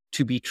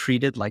to be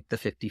treated like the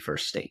 51st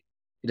state.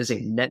 It is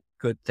a net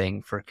good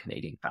thing for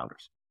Canadian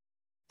founders.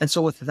 And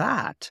so with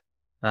that,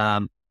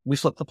 we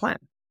flipped the plan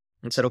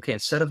and said, okay,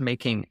 instead of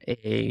making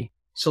a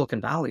Silicon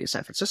Valley, a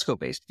San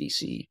Francisco-based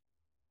VC,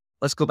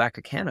 let's go back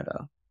to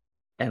Canada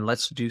and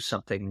let's do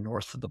something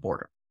north of the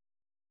border.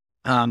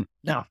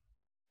 Now,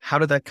 how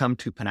did that come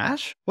to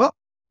Panache? Well,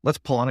 let's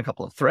pull on a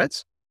couple of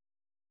threads.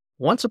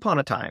 Once upon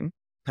a time,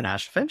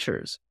 Panache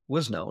Ventures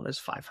was known as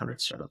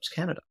 500 Startups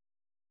Canada.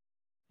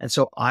 And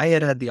so I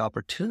had the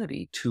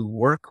opportunity to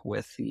work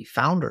with the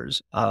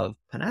founders of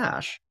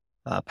Panache,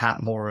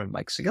 Pat Moore and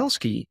Mike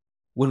Cegelski,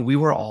 when we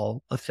were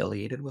all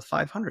affiliated with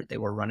 500. They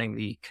were running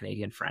the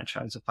Canadian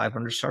franchise of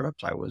 500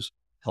 Startups. I was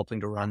helping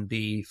to run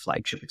the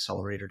flagship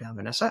accelerator down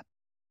in SF.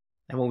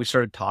 And when we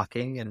started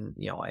talking and,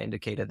 I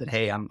indicated that,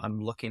 hey,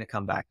 I'm looking to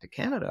come back to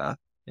Canada,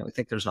 we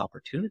think there's an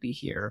opportunity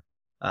here.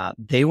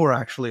 They were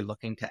actually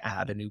looking to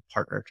add a new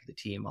partner to the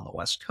team on the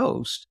West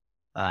Coast.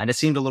 And it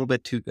seemed a little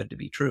bit too good to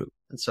be true.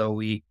 And so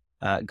we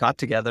got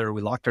together,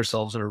 we locked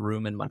ourselves in a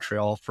room in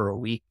Montreal for a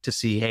week to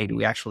see, hey, do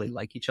we actually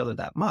like each other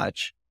that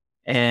much?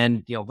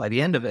 And, by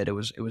the end of it, it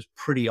was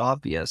pretty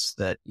obvious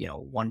that,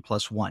 1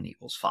 + 1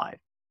 = 5.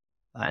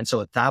 And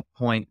so at that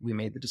point, we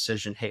made the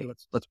decision, hey,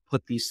 let's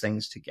put these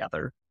things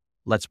together.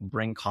 Let's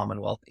bring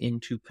Commonwealth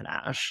into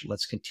Panache.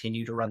 Let's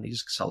continue to run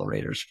these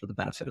accelerators for the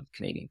benefit of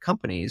Canadian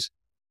companies.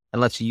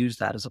 And let's use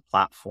that as a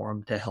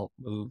platform to help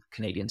move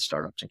Canadian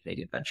startups and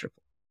Canadian venture.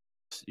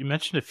 You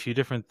mentioned a few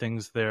different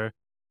things there.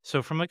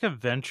 So from like a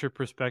venture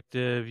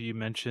perspective, you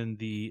mentioned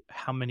the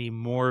how many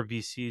more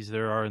VCs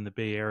there are in the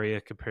Bay Area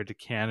compared to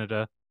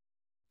Canada.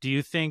 Do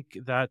you think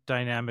that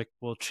dynamic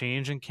will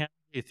change in Canada?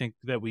 Do you think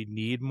that we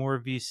need more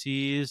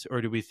VCs,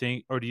 or do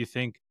you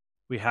think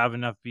we have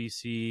enough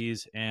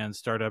VCs and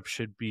startups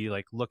should be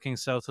like looking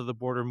south of the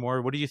border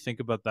more? What do you think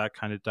about that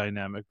kind of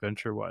dynamic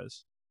venture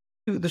wise?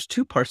 There's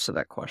two parts to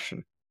that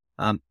question.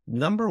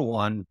 Number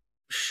one,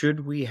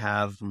 should we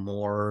have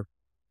more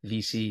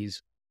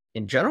VCs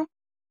in general?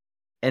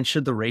 And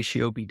should the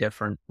ratio be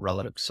different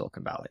relative to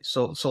Silicon Valley?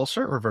 So I'll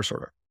start in reverse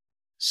order.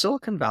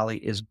 Silicon Valley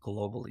is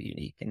globally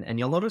unique. And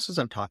you'll notice as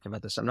I'm talking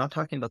about this, I'm not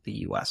talking about the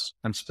US.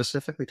 I'm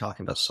specifically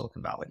talking about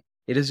Silicon Valley.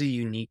 It is a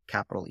unique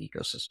capital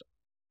ecosystem.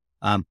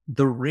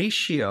 The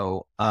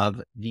ratio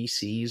of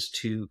VCs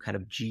to kind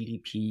of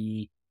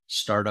GDP,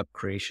 startup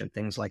creation,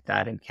 things like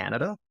that in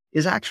Canada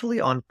is actually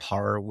on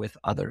par with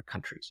other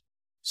countries.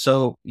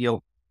 So,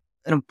 an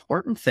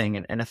important thing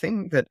and a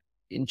thing that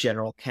in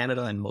general,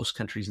 Canada and most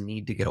countries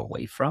need to get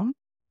away from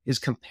is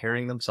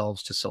comparing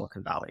themselves to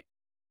Silicon Valley.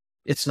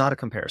 It's not a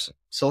comparison.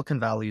 Silicon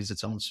Valley is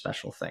its own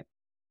special thing.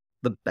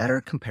 The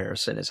better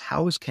comparison is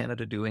how is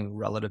Canada doing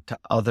relative to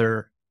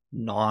other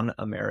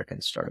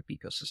non-American startup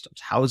ecosystems?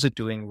 How is it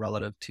doing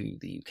relative to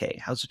the UK?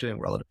 How's it doing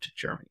relative to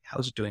Germany? How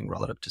is it doing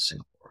relative to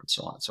Singapore and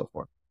so on and so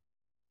forth?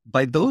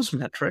 By those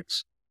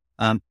metrics,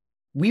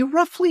 we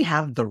roughly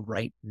have the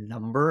right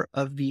number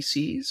of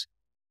VCs,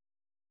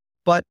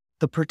 but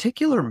the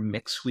particular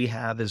mix we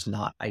have is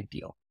not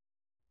ideal.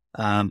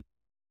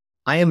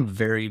 I am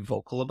very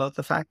vocal about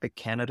the fact that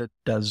Canada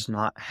does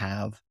not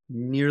have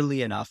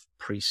nearly enough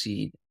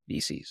pre-seed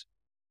VCs.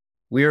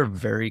 We are a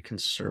very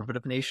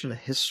conservative nation. The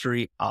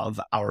history of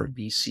our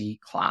VC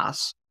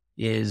class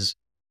is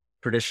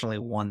traditionally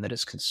one that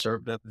is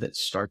conservative, that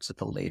starts at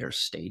the later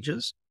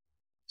stages.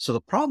 So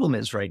the problem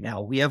is right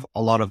now we have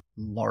a lot of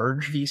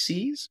large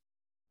VCs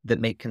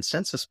that make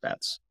consensus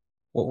bets.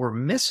 What we're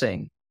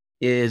missing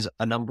is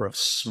a number of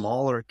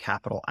smaller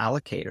capital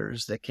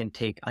allocators that can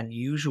take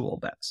unusual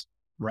bets,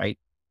 right?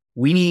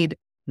 We need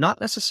not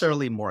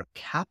necessarily more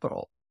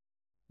capital.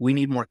 We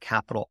need more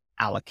capital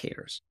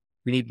allocators.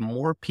 We need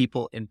more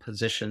people in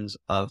positions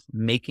of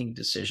making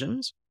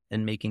decisions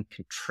and making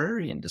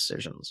contrarian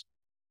decisions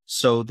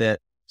so that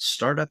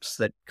startups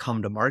that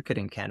come to market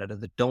in Canada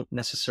that don't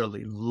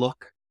necessarily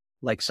look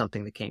like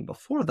something that came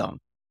before them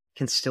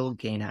can still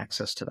gain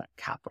access to that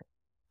capital.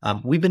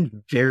 We've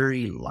been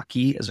very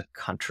lucky as a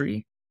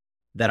country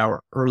that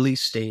our early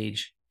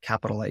stage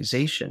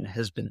capitalization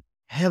has been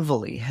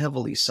heavily,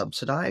 heavily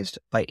subsidized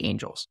by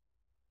angels.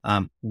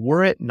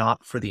 Were it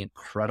not for the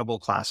incredible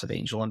class of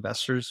angel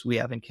investors we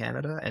have in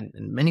Canada, and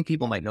many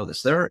people might know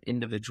this, there are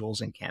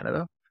individuals in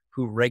Canada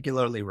who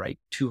regularly write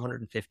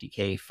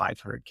 250K,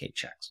 500K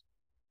checks.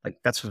 Like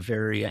that's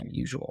very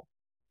unusual.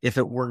 If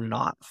it were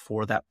not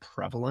for that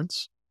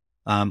prevalence,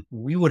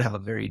 we would have a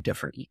very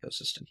different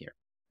ecosystem here.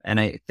 And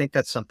I think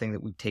that's something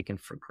that we've taken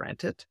for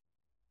granted.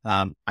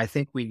 I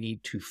think we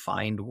need to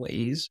find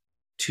ways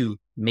to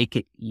make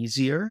it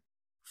easier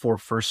for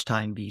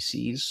first-time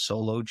VCs,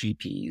 solo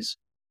GPs,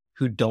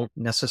 who don't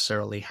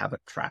necessarily have a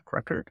track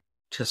record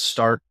to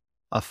start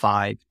a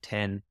 5,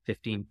 10,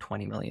 15,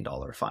 $20 million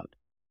fund,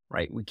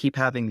 right? We keep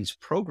having these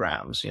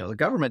programs, the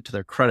government, to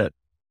their credit,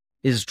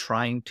 is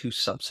trying to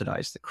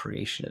subsidize the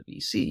creation of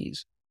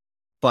VCs,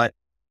 but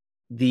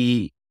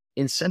the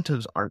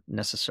incentives aren't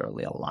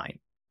necessarily aligned,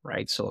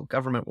 right? So a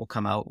government will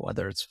come out,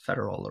 whether it's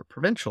federal or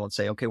provincial, and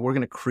say, okay, we're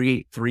going to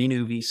create 3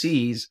 new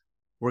VCs.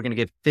 We're going to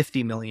give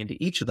 50 million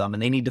to each of them,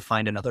 and they need to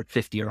find another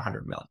 50 or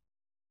 100 million.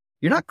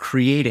 You're not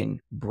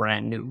creating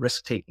brand new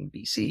risk-taking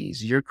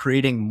VCs. You're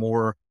creating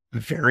more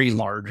very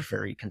large,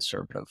 very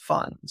conservative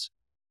funds,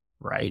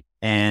 right?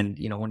 And,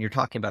 when you're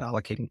talking about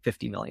allocating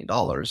 $50 million,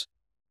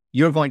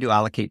 you're going to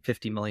allocate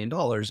 $50 million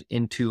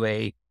into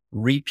a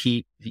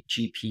repeat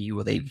GP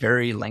with a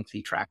very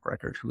lengthy track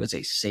record who is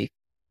a safe,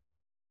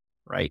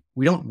 right?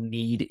 We don't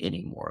need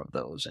any more of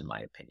those, in my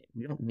opinion.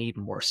 We don't need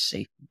more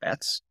safe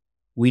bets.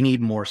 We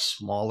need more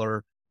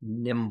smaller,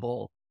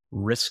 nimble,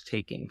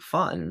 risk-taking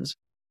funds,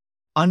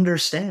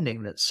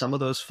 understanding that some of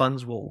those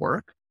funds will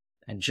work.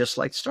 And just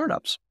like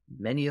startups,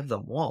 many of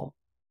them won't,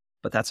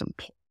 but that's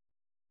important.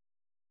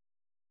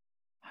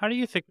 How do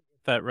you think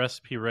that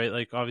recipe, right?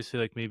 Like obviously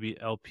like maybe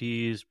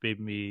LPs,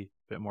 maybe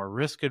a bit more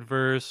risk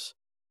adverse,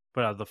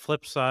 but on the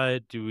flip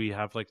side, do we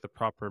have like the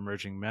proper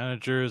emerging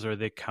managers? Are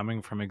they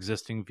coming from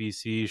existing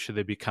VCs? Should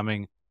they be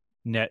coming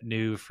net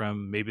new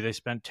from maybe they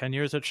spent 10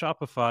 years at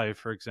Shopify,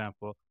 for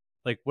example.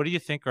 Like, what do you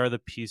think are the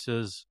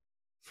pieces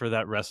for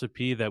that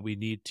recipe that we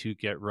need to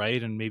get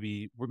right? And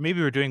maybe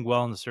we're doing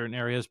well in certain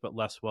areas, but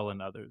less well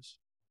in others.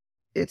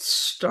 It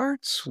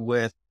starts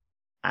with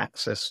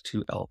access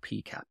to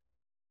LP cap.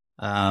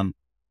 Um,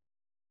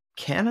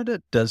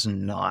 Canada does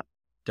not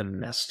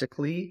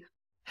domestically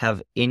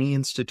have any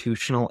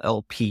institutional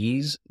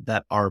LPs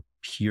that are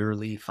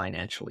purely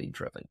financially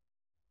driven.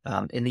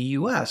 In the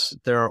US,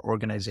 there are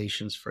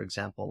organizations, for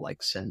example,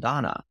 like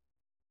Sendana,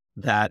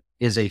 that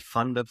is a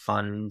fund of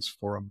funds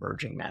for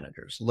emerging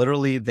managers.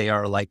 Literally, they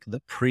are like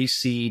the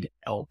pre-seed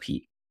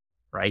LP,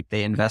 right?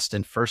 They invest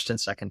in first and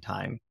second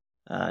time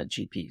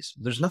GPs.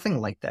 There's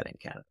nothing like that in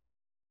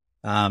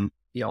Canada.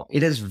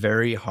 It is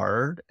very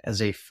hard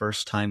as a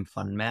first time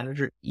fund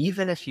manager,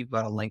 even if you've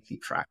got a lengthy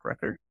track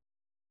record,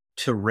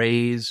 to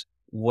raise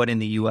what in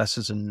the US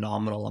is a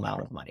nominal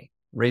amount of money.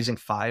 Raising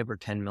 $5 or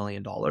 $10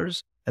 million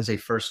as a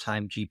first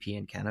time GP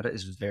in Canada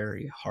is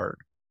very hard.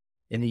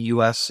 In the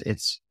US,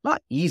 it's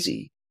not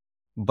easy,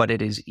 but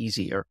it is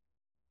easier.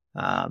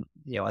 I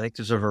think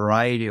there's a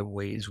variety of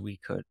ways we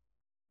could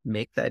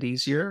make that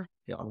easier.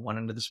 On one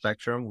end of the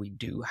spectrum, we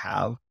do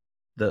have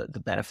the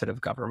benefit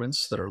of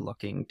governments that are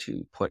looking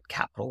to put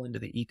capital into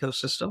the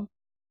ecosystem.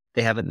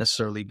 They haven't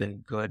necessarily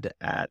been good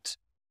at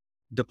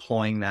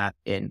deploying that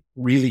in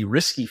really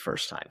risky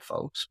first time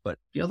folks, but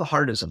the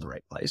heart is in the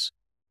right place.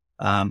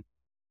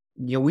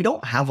 We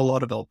don't have a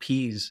lot of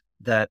LPs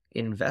that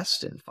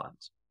invest in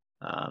funds,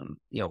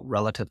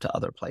 relative to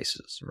other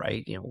places,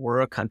 right?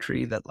 We're a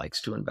country that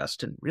likes to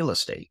invest in real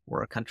estate.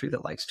 We're a country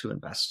that likes to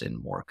invest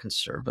in more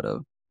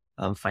conservative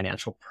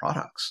financial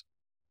products.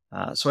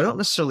 So I don't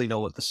necessarily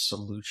know what the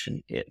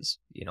solution is.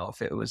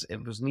 If it was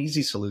an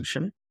easy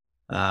solution,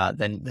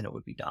 then it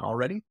would be done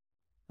already.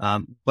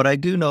 But I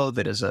do know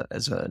that as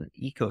an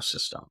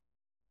ecosystem,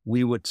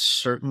 we would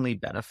certainly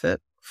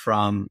benefit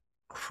from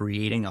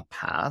creating a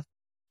path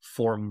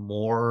for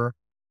more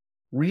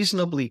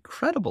reasonably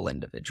credible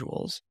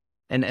individuals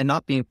and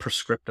not being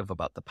prescriptive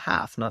about the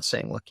path, not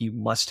saying, look, you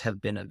must have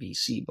been a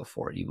VC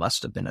before, you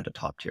must have been at a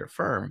top tier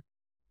firm.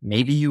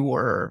 Maybe you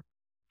were,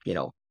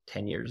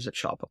 10 years at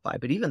Shopify,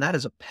 but even that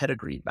is a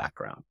pedigreed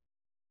background,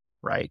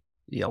 right?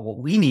 What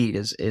we need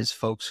is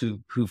folks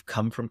who've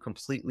come from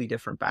completely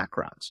different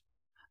backgrounds.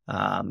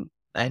 And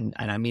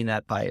I mean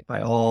that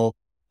by all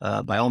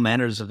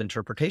manners of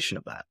interpretation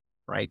of that,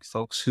 right?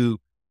 Folks who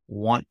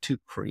want to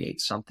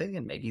create something,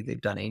 and maybe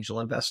they've done angel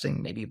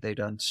investing, maybe they've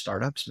done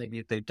startups,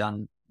 maybe they've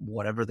done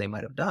whatever they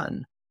might have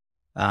done.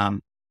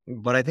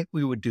 But I think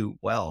we would do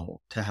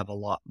well to have a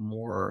lot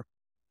more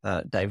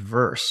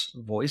diverse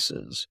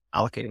voices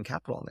allocating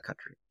capital in the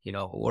country.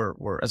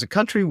 We're as a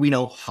country, we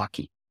know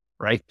hockey,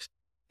 right?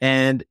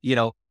 And,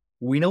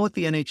 we know what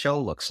the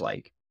NHL looks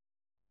like.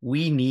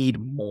 We need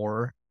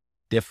more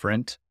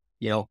different,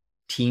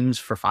 teams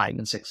for 5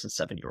 and 6 and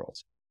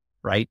 7-year-olds,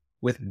 right?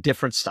 With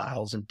different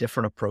styles and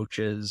different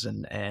approaches.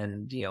 And,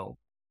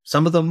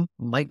 some of them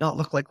might not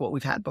look like what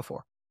we've had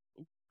before.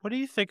 What do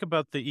you think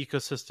about the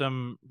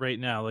ecosystem right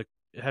now? Like,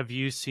 have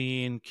you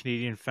seen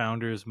Canadian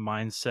founders'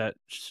 mindset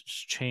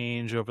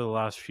change over the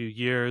last few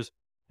years?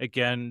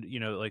 Again,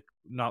 like,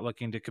 not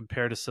looking to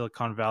compare to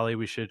Silicon Valley,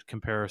 we should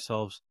compare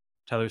ourselves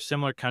to other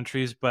similar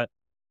countries. But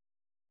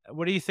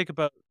what do you think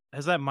about,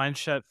 has that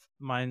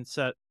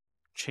mindset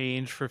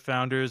changed for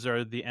founders?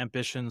 Are the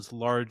ambitions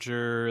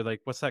larger?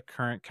 Like, what's that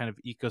current kind of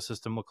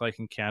ecosystem look like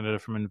in Canada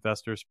from an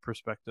investor's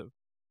perspective?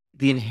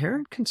 The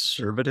inherent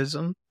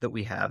conservatism that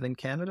we have in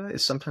Canada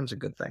is sometimes a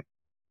good thing.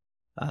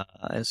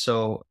 And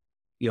so,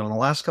 in the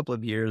last couple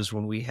of years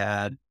when we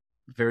had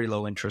very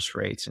low interest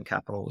rates and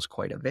capital was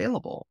quite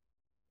available,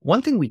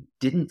 one thing we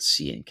didn't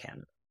see in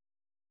Canada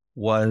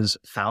was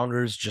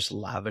founders just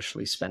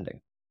lavishly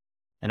spending.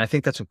 And I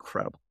think that's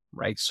incredible,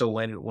 right? So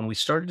when we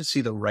started to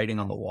see the writing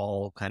on the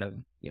wall kind of,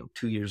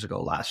 2 years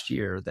ago, last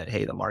year, that,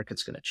 hey, the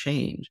market's going to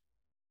change.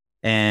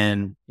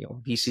 And,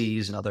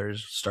 VCs and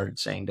others started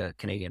saying to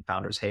Canadian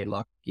founders, hey,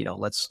 look,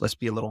 let's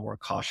be a little more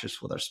cautious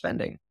with our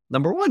spending.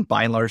 Number one,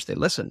 by and large, they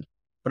listened.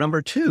 But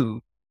number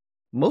two,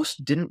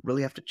 most didn't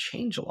really have to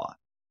change a lot.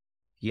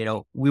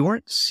 We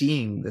weren't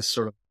seeing this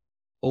sort of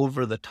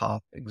over the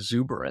top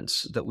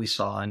exuberance that we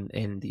saw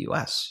in the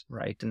US,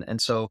 right?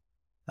 And so,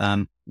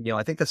 I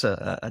think that's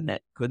a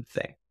net good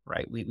thing,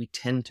 right? We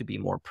tend to be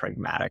more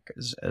pragmatic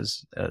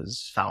as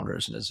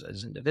founders and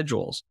as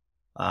individuals,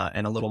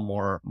 and a little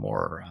more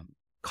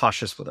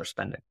cautious with our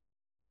spending.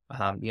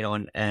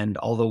 And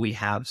although we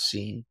have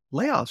seen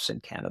layoffs in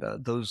Canada,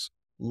 those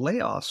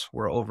layoffs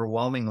were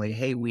overwhelmingly,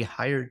 hey, we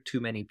hired too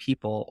many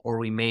people or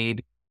we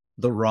made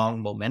the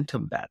wrong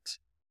momentum bet,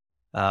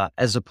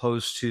 as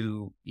opposed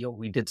to,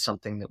 we did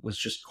something that was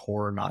just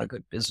core, not a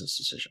good business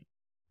decision.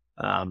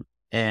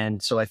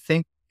 And so I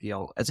think,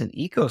 as an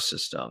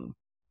ecosystem,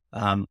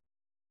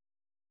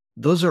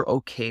 those are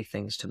okay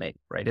things to make,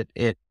 right?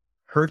 It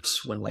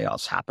hurts when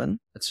layoffs happen.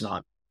 It's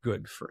not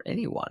good for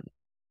anyone,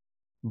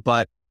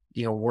 but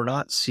we're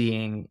not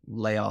seeing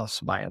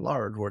layoffs by and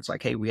large where it's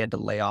like, hey, we had to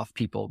lay off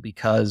people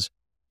because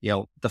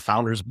the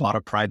founders bought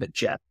a private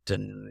jet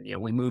and,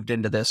 we moved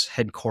into this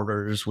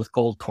headquarters with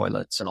gold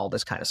toilets and all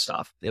this kind of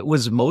stuff. It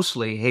was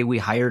mostly, hey, we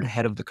hired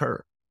ahead of the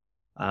curve,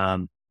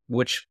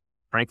 which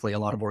frankly, a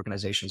lot of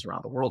organizations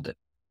around the world did.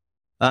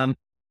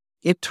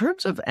 In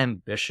terms of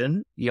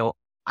ambition,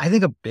 I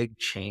think a big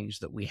change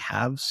that we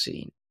have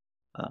seen,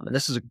 and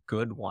this is a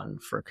good one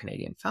for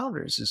Canadian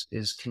founders,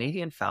 is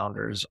Canadian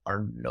founders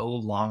are no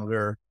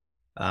longer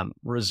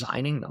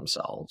resigning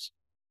themselves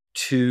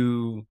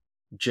to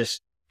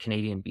just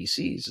Canadian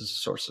VCs as a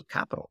source of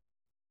capital.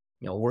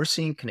 We're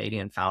seeing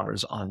Canadian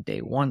founders on day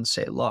one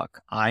say,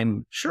 look,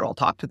 I'm sure I'll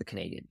talk to the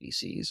Canadian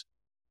VCs,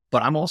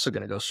 but I'm also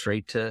going to go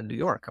straight to New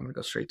York. I'm going to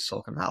go straight to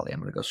Silicon Valley. I'm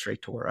going to go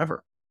straight to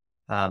wherever.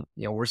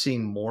 We're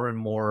seeing more and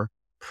more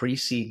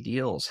pre-seed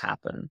deals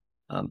happen,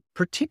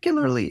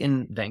 particularly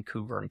in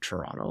Vancouver and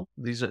Toronto.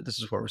 This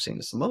is where we're seeing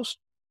this the most,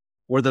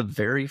 where the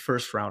very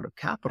first round of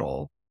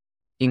capital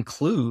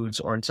includes,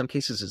 or in some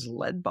cases is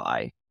led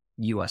by,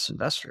 U.S.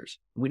 investors.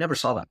 We never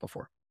saw that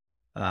before.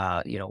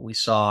 We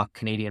saw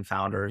Canadian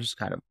founders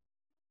kind of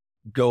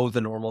go the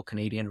normal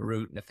Canadian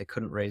route, and if they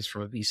couldn't raise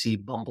from a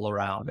VC, bumble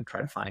around and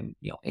try to find,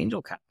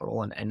 angel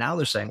capital. And now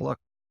they're saying, look,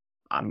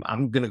 I'm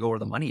going to go where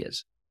the money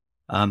is.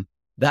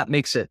 That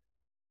makes it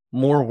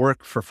more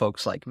work for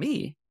folks like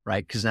me,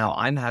 right? Because now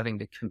I'm having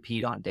to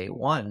compete on day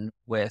one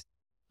with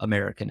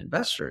American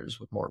investors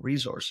with more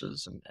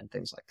resources and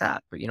things like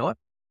that. But you know what?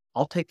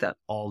 I'll take that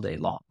all day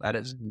long. That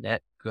is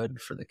net good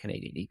for the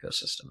Canadian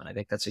ecosystem. And I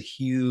think that's a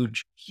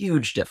huge,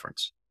 huge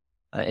difference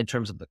in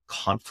terms of the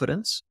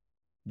confidence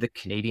the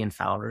Canadian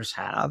founders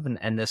have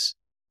and this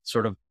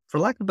sort of, for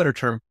lack of a better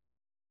term,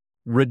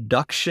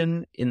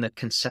 reduction in the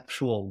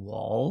conceptual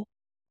wall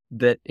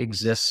that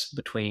exists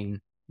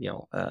between,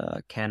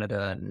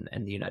 Canada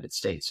and the United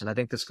States. And I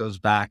think this goes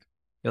back,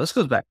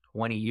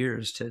 20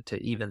 years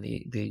to even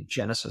the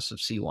genesis of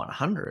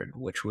C100,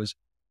 which was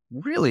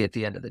really, at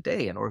the end of the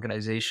day, an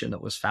organization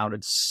that was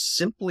founded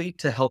simply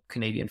to help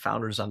Canadian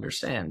founders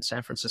understand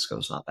San Francisco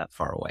is not that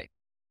far away.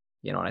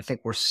 And I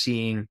think we're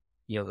seeing,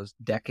 those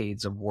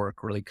decades of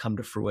work really come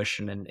to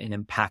fruition and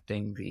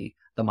impacting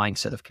the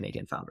mindset of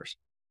Canadian founders.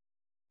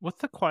 With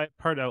the quiet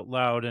part out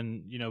loud,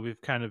 and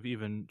we've kind of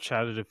even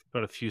chatted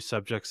about a few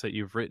subjects that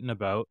you've written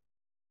about.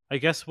 I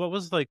guess what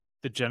was like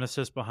the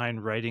genesis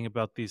behind writing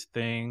about these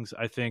things?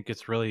 I think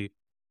it's really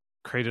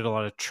created a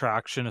lot of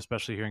traction,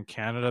 especially here in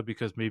Canada,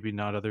 because maybe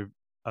not other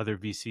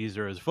VCs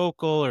are as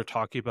vocal or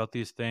talking about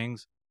these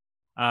things.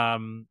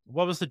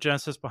 What was the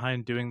genesis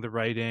behind doing the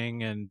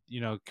writing? And,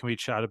 can we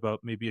chat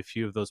about maybe a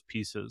few of those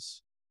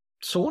pieces?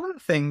 So one of the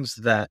things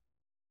that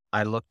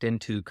I looked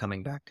into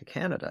coming back to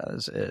Canada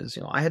is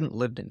I hadn't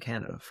lived in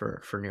Canada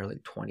for nearly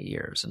 20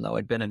 years. And though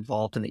I'd been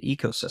involved in the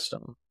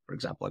ecosystem, for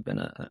example, I've been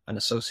an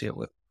associate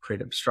with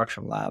Creative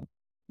Destruction Lab,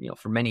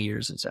 for many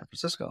years in San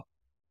Francisco.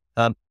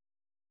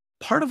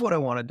 Part of what I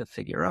wanted to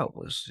figure out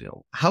was,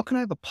 how can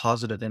I have a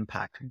positive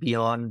impact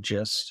beyond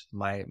just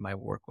my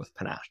work with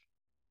Panache?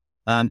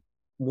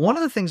 One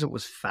of the things that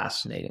was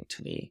fascinating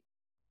to me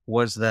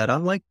was that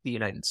unlike the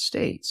United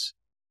States,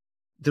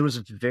 there was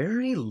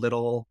very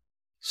little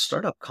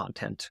startup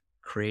content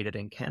created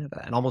in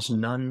Canada and almost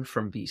none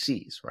from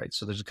VCs, right?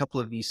 So there's a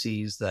couple of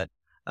VCs that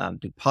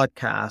do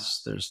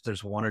podcasts.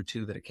 There's one or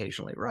two that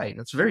occasionally write. And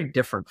it's very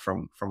different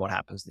from what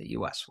happens in the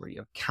US, where you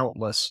have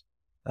countless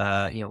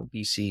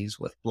VCs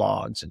with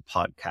blogs and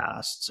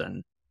podcasts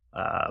and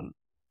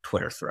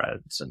Twitter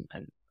threads and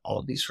all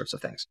of these sorts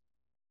of things.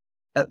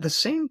 At the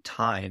same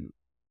time,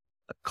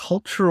 a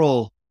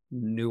cultural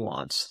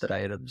nuance that I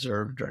had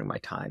observed during my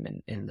time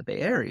in the Bay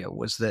Area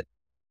was that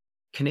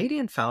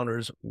Canadian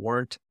founders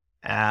weren't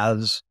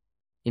as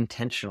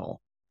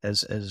intentional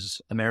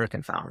as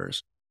American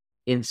founders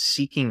in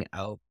seeking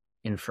out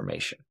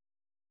information.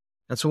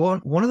 And so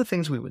one of the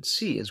things we would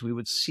see is we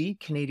would see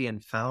Canadian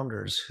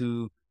founders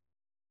who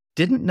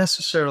didn't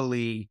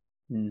necessarily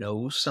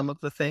know some of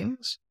the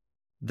things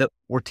that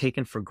were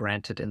taken for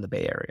granted in the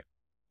Bay Area,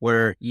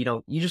 where,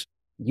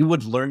 you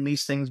would learn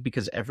these things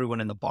because everyone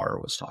in the bar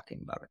was talking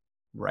about it,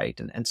 right?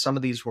 And some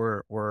of these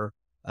were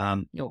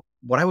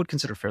what I would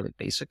consider fairly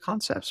basic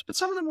concepts, but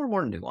some of them were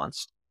more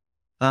nuanced.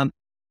 And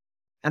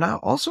I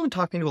also, in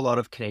talking to a lot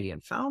of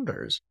Canadian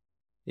founders,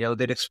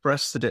 they'd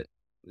express that it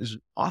is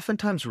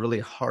oftentimes really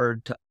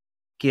hard to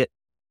get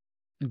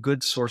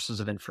good sources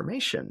of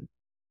information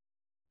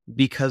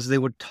because they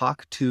would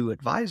talk to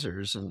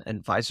advisors and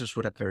advisors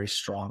would have very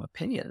strong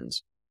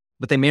opinions,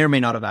 but they may or may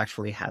not have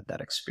actually had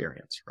that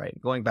experience, right?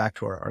 Going back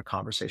to our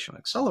conversation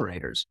on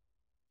accelerators,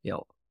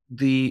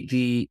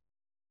 the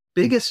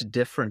biggest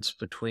difference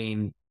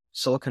between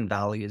Silicon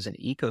Valley as an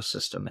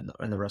ecosystem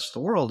and the rest of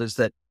the world is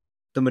that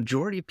the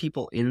majority of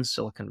people in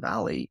Silicon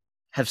Valley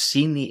have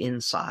seen the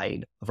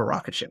inside of a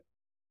rocket ship,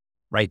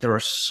 right? There are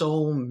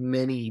so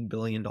many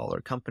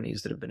billion-dollar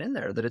companies that have been in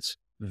there that it's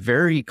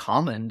very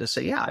common to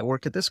say, yeah, I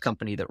worked at this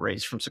company that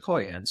raised from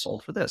Sequoia and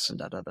sold for this and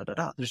da.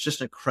 There's just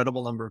an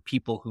incredible number of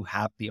people who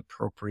have the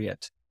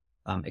appropriate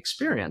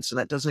experience, and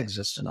that doesn't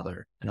exist in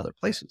other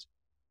places.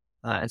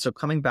 And so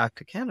coming back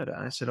to Canada,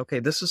 I said, okay,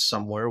 this is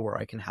somewhere where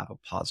I can have a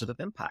positive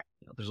impact.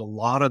 There's a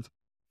lot of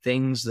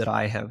things that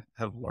I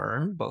have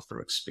learned both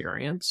through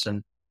experience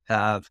and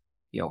have,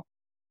 you know,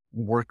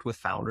 worked with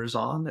founders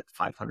on at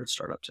 500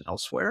 startups and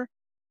elsewhere.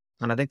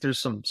 And I think there's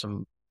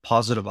some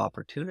positive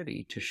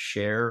opportunity to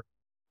share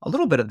a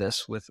little bit of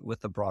this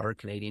with the broader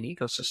Canadian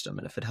ecosystem.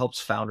 And if it helps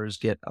founders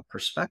get a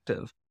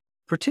perspective,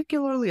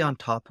 particularly on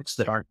topics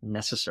that aren't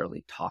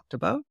necessarily talked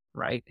about,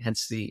 right?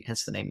 Hence the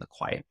name, The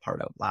Quiet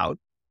Part Out Loud,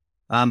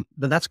 then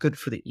that's good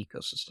for the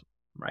ecosystem,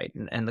 right?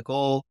 And the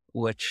goal,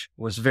 which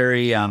was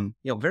very,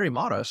 very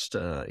modest,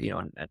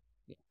 and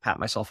pat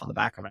myself on the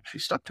back, I've actually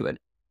stuck to it,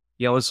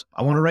 is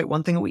I want to write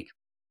one thing a week.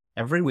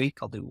 Every week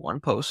I'll do one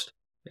post.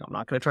 I'm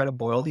not going to try to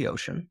boil the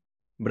ocean,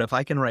 but if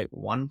I can write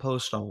one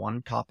post on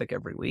one topic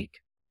every week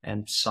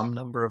and some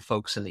number of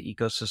folks in the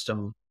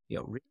ecosystem,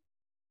 read,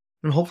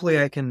 and hopefully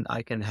I can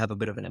have a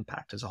bit of an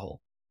impact as a whole.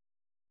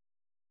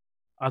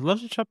 I'd love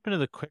to jump into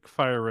the quick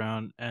fire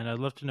round, and I'd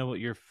love to know what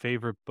your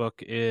favorite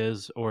book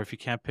is, or if you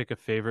can't pick a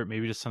favorite,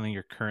 maybe just something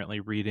you're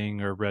currently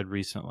reading or read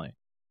recently.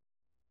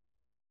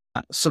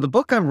 So the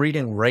book I'm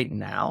reading right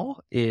now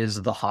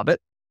is The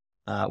Hobbit,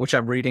 which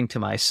I'm reading to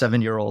my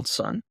 7-year-old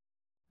son.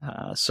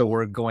 So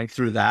we're going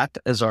through that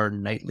as our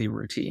nightly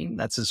routine.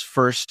 That's his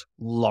first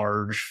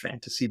large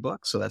fantasy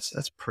book. So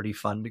that's pretty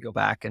fun to go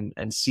back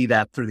and see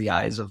that through the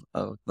eyes of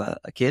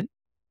a kid.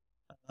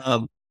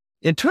 Um,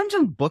 in terms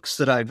of books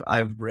that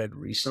I've read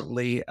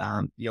recently,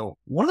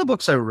 one of the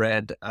books I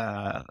read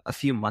a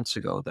few months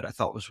ago that I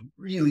thought was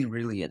really,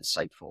 really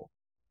insightful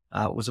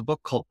was a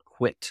book called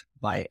Quit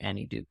by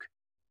Annie Duke.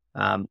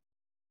 Um,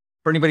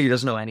 for anybody who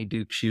doesn't know Annie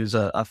Duke, she was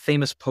a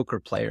famous poker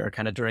player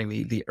kind of during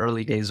the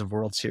early days of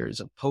World Series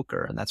of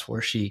Poker, and that's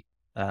where she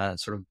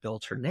sort of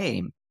built her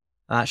name.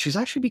 She's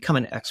actually become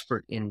an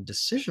expert in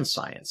decision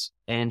science,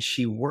 and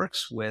she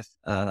works with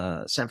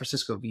San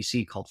Francisco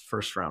VC called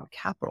First Round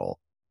Capital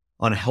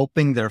on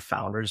helping their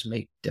founders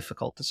make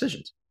difficult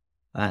decisions.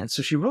 And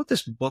so she wrote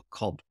this book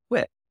called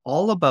Quit,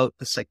 all about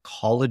the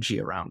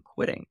psychology around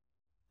quitting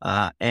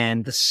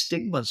and the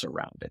stigmas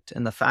around it,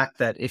 and the fact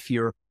that if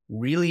you're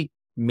really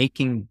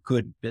making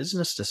good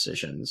business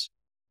decisions,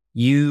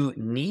 you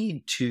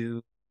need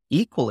to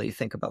equally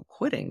think about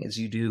quitting as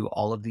you do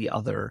all of the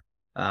other,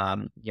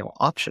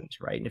 options,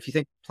 right? And if you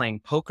think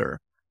playing poker,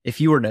 if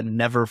you were to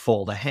never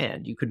fold a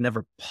hand, you could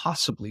never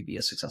possibly be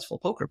a successful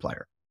poker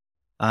player.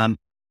 Um,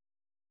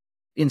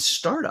 in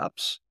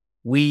startups,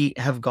 we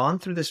have gone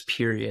through this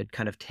period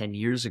kind of 10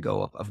 years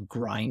ago of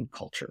grind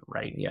culture,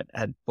 right? You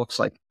had books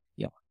like,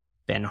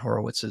 Ben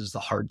Horowitz's The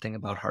Hard Thing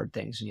About Hard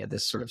Things. And you had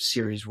this sort of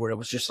series where it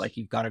was just like,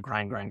 you've got to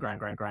grind, grind, grind,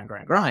 grind, grind,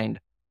 grind, grind.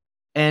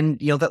 And,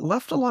 that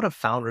left a lot of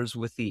founders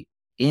with the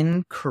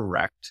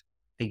incorrect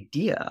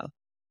idea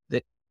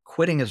that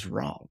quitting is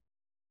wrong,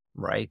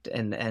 right?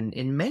 And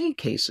in many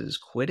cases,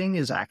 quitting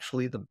is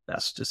actually the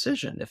best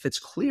decision. If it's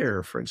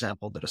clear, for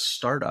example, that a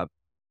startup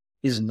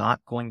is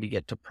not going to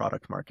get to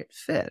product market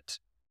fit,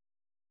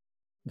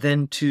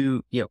 then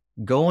to,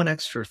 go an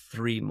extra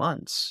 3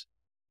 months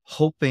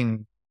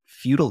hoping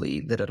futilely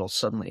that it'll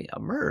suddenly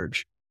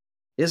emerge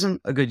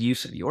isn't a good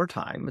use of your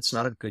time. It's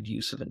not a good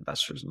use of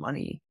investors'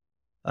 money.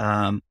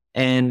 And,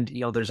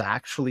 there's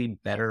actually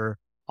better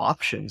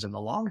options in the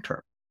long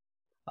term.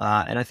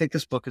 And I think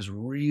this book is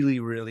really,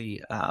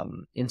 really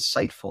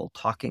insightful,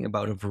 talking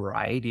about a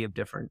variety of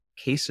different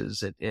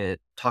cases. It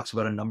talks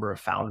about a number of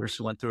founders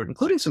who went through it,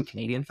 including some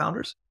Canadian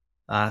founders.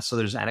 So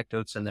there's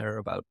anecdotes in there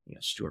about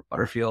Stuart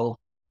Butterfield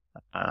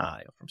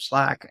from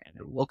Slack,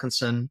 Andrew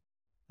Wilkinson,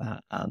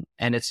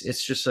 and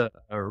it's just a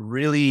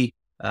really,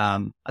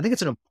 I think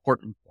it's an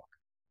important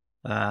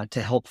book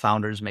to help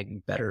founders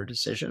make better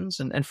decisions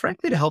and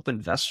frankly, to help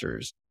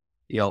investors,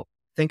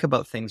 think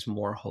about things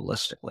more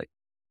holistically.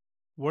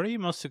 What are you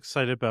most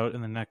excited about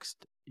in the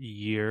next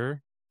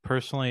year,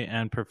 personally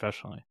and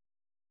professionally?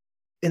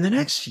 In the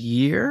next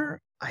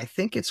year, I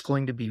think it's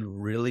going to be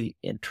really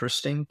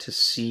interesting to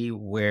see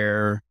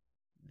where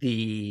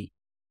the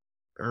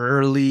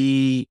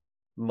early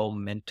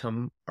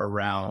momentum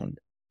around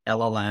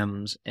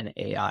LLMs and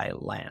AI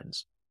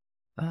lands.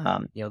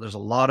 There's a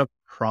lot of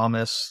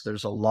promise.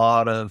 There's a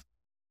lot of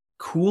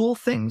cool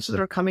things that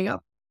are coming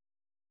up.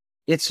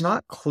 It's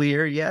not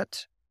clear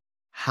yet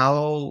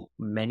how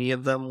many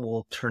of them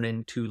will turn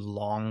into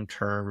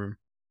long-term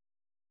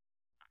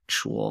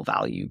actual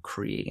value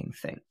creating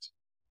things.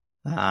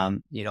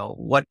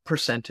 What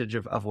percentage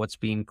of what's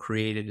being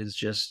created is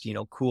just,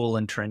 cool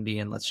and trendy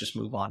and let's just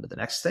move on to the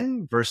next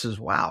thing versus,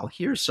 wow,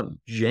 here's some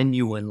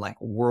genuine, like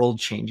world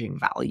changing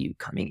value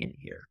coming in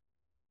here.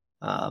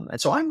 And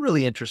so I'm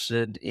really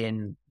interested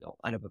in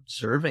kind of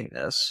observing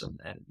this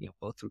and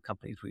both through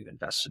companies we've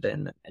invested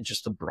in and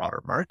just the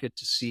broader market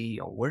to see,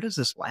 where does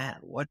this land?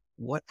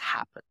 What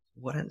happens?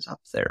 What ends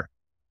up there?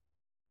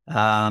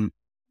 I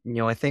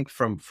think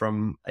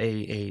from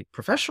a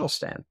professional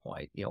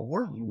standpoint,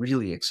 we're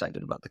really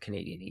excited about the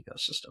Canadian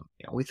ecosystem.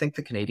 We think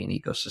the Canadian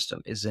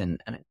ecosystem is in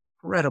an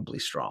incredibly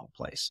strong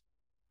place.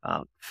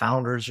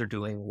 Founders are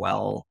doing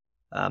well.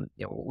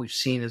 What we've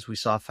seen is we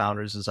saw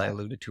founders, as I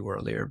alluded to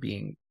earlier,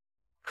 being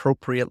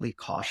appropriately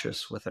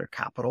cautious with their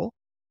capital.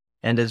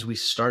 And as we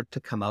start to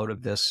come out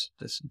of this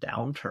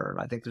downturn,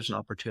 I think there's an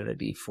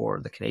opportunity for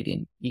the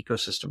Canadian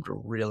ecosystem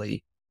to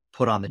really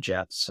put on the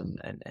jets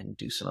and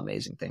do some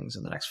amazing things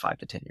in the next 5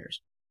 to 10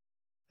 years.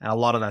 And a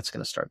lot of that's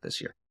going to start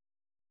this year.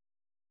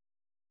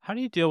 How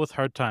do you deal with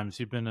hard times?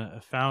 You've been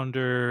a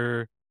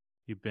founder,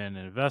 you've been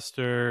an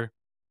investor,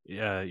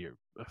 you're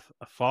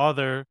a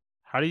father.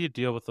 How do you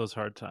deal with those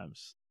hard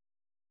times?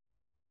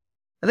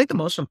 I think the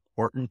most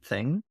important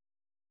thing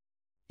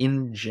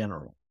in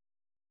general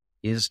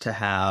is to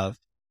have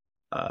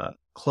a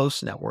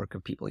close network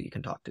of people you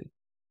can talk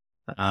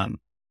to.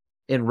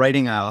 In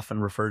writing, I often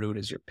refer to it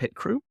as your pit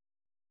crew,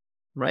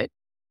 right?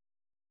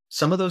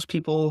 Some of those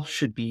people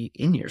should be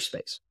in your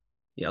space.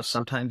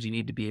 Sometimes you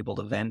need to be able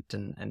to vent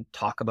and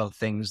talk about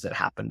things that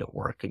happened at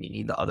work, and you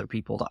need the other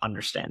people to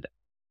understand it,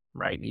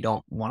 right? You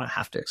don't want to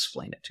have to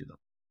explain it to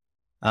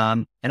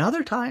them. And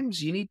other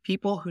times you need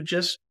people who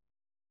just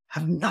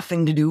have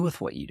nothing to do with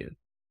what you do.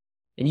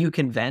 And you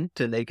can vent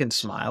and they can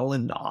smile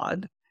and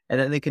nod, and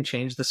then they can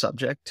change the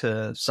subject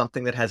to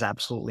something that has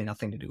absolutely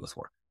nothing to do with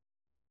work.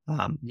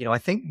 I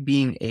think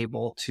being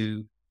able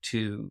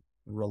to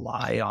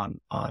rely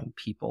on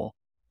people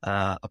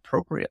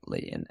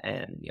appropriately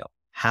and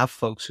have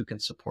folks who can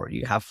support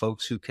you, have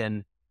folks who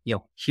can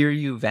hear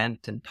you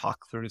vent and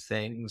talk through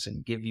things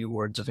and give you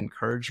words of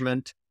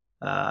encouragement,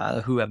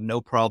 who have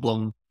no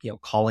problem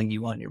calling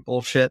you on your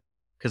bullshit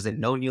because they've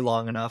known you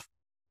long enough,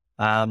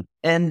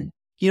 and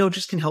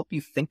just can help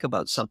you think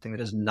about something that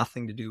has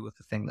nothing to do with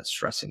the thing that's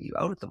stressing you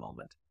out at the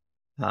moment.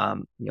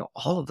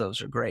 All of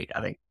those are great.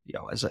 I think,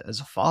 as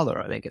a father,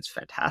 I think it's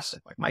fantastic.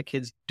 Like, my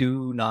kids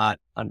do not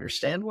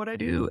understand what I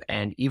do.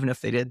 And even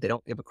if they did, they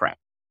don't give a crap.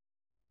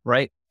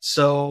 Right.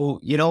 So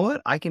you know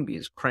what? I can be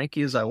as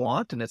cranky as I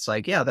want. And it's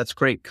like, yeah, that's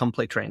great. Come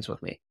play trains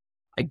with me.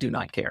 I do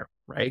not care.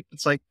 Right.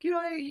 It's like,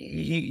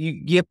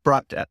 you get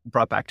brought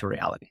back to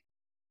reality.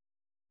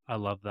 I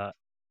love that.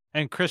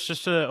 And Chris,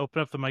 just to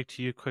open up the mic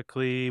to you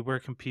quickly, where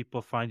can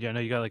people find you? I know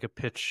you got like a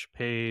pitch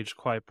page,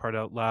 Quiet Part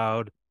Out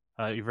Loud.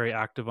 You're very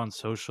active on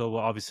social.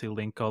 We'll obviously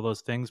link all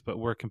those things, but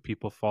where can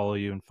people follow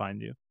you and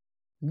find you?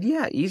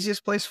 Yeah,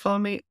 easiest place to follow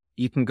me.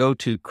 You can go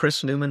to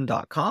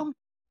chrisneumann.com.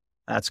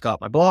 That's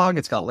got my blog.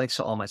 It's got links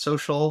to all my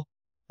social.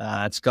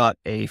 It's got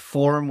a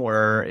form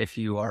where if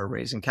you are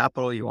raising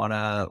capital, you want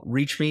to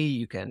reach me,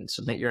 you can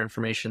submit your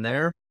information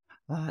there,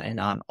 and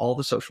on all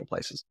the social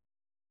places.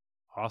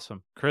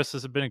 Awesome. Chris,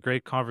 this has been a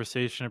great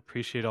conversation.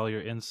 Appreciate all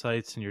your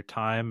insights and your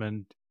time,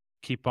 and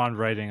keep on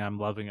writing. I'm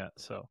loving it.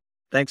 So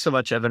thanks so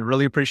much, Evan.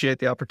 Really appreciate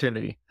the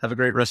opportunity. Have a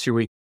great rest of your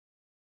week.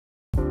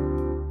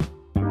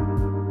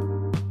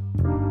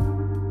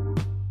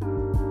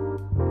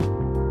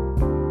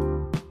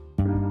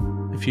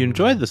 If you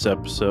enjoyed this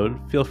episode,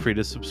 feel free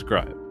to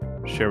subscribe,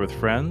 share with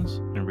friends,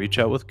 and reach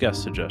out with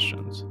guest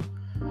suggestions.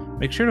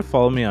 Make sure to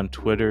follow me on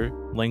Twitter,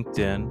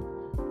 LinkedIn,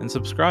 and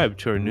subscribe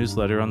to our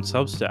newsletter on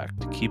Substack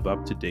to keep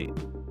up to date.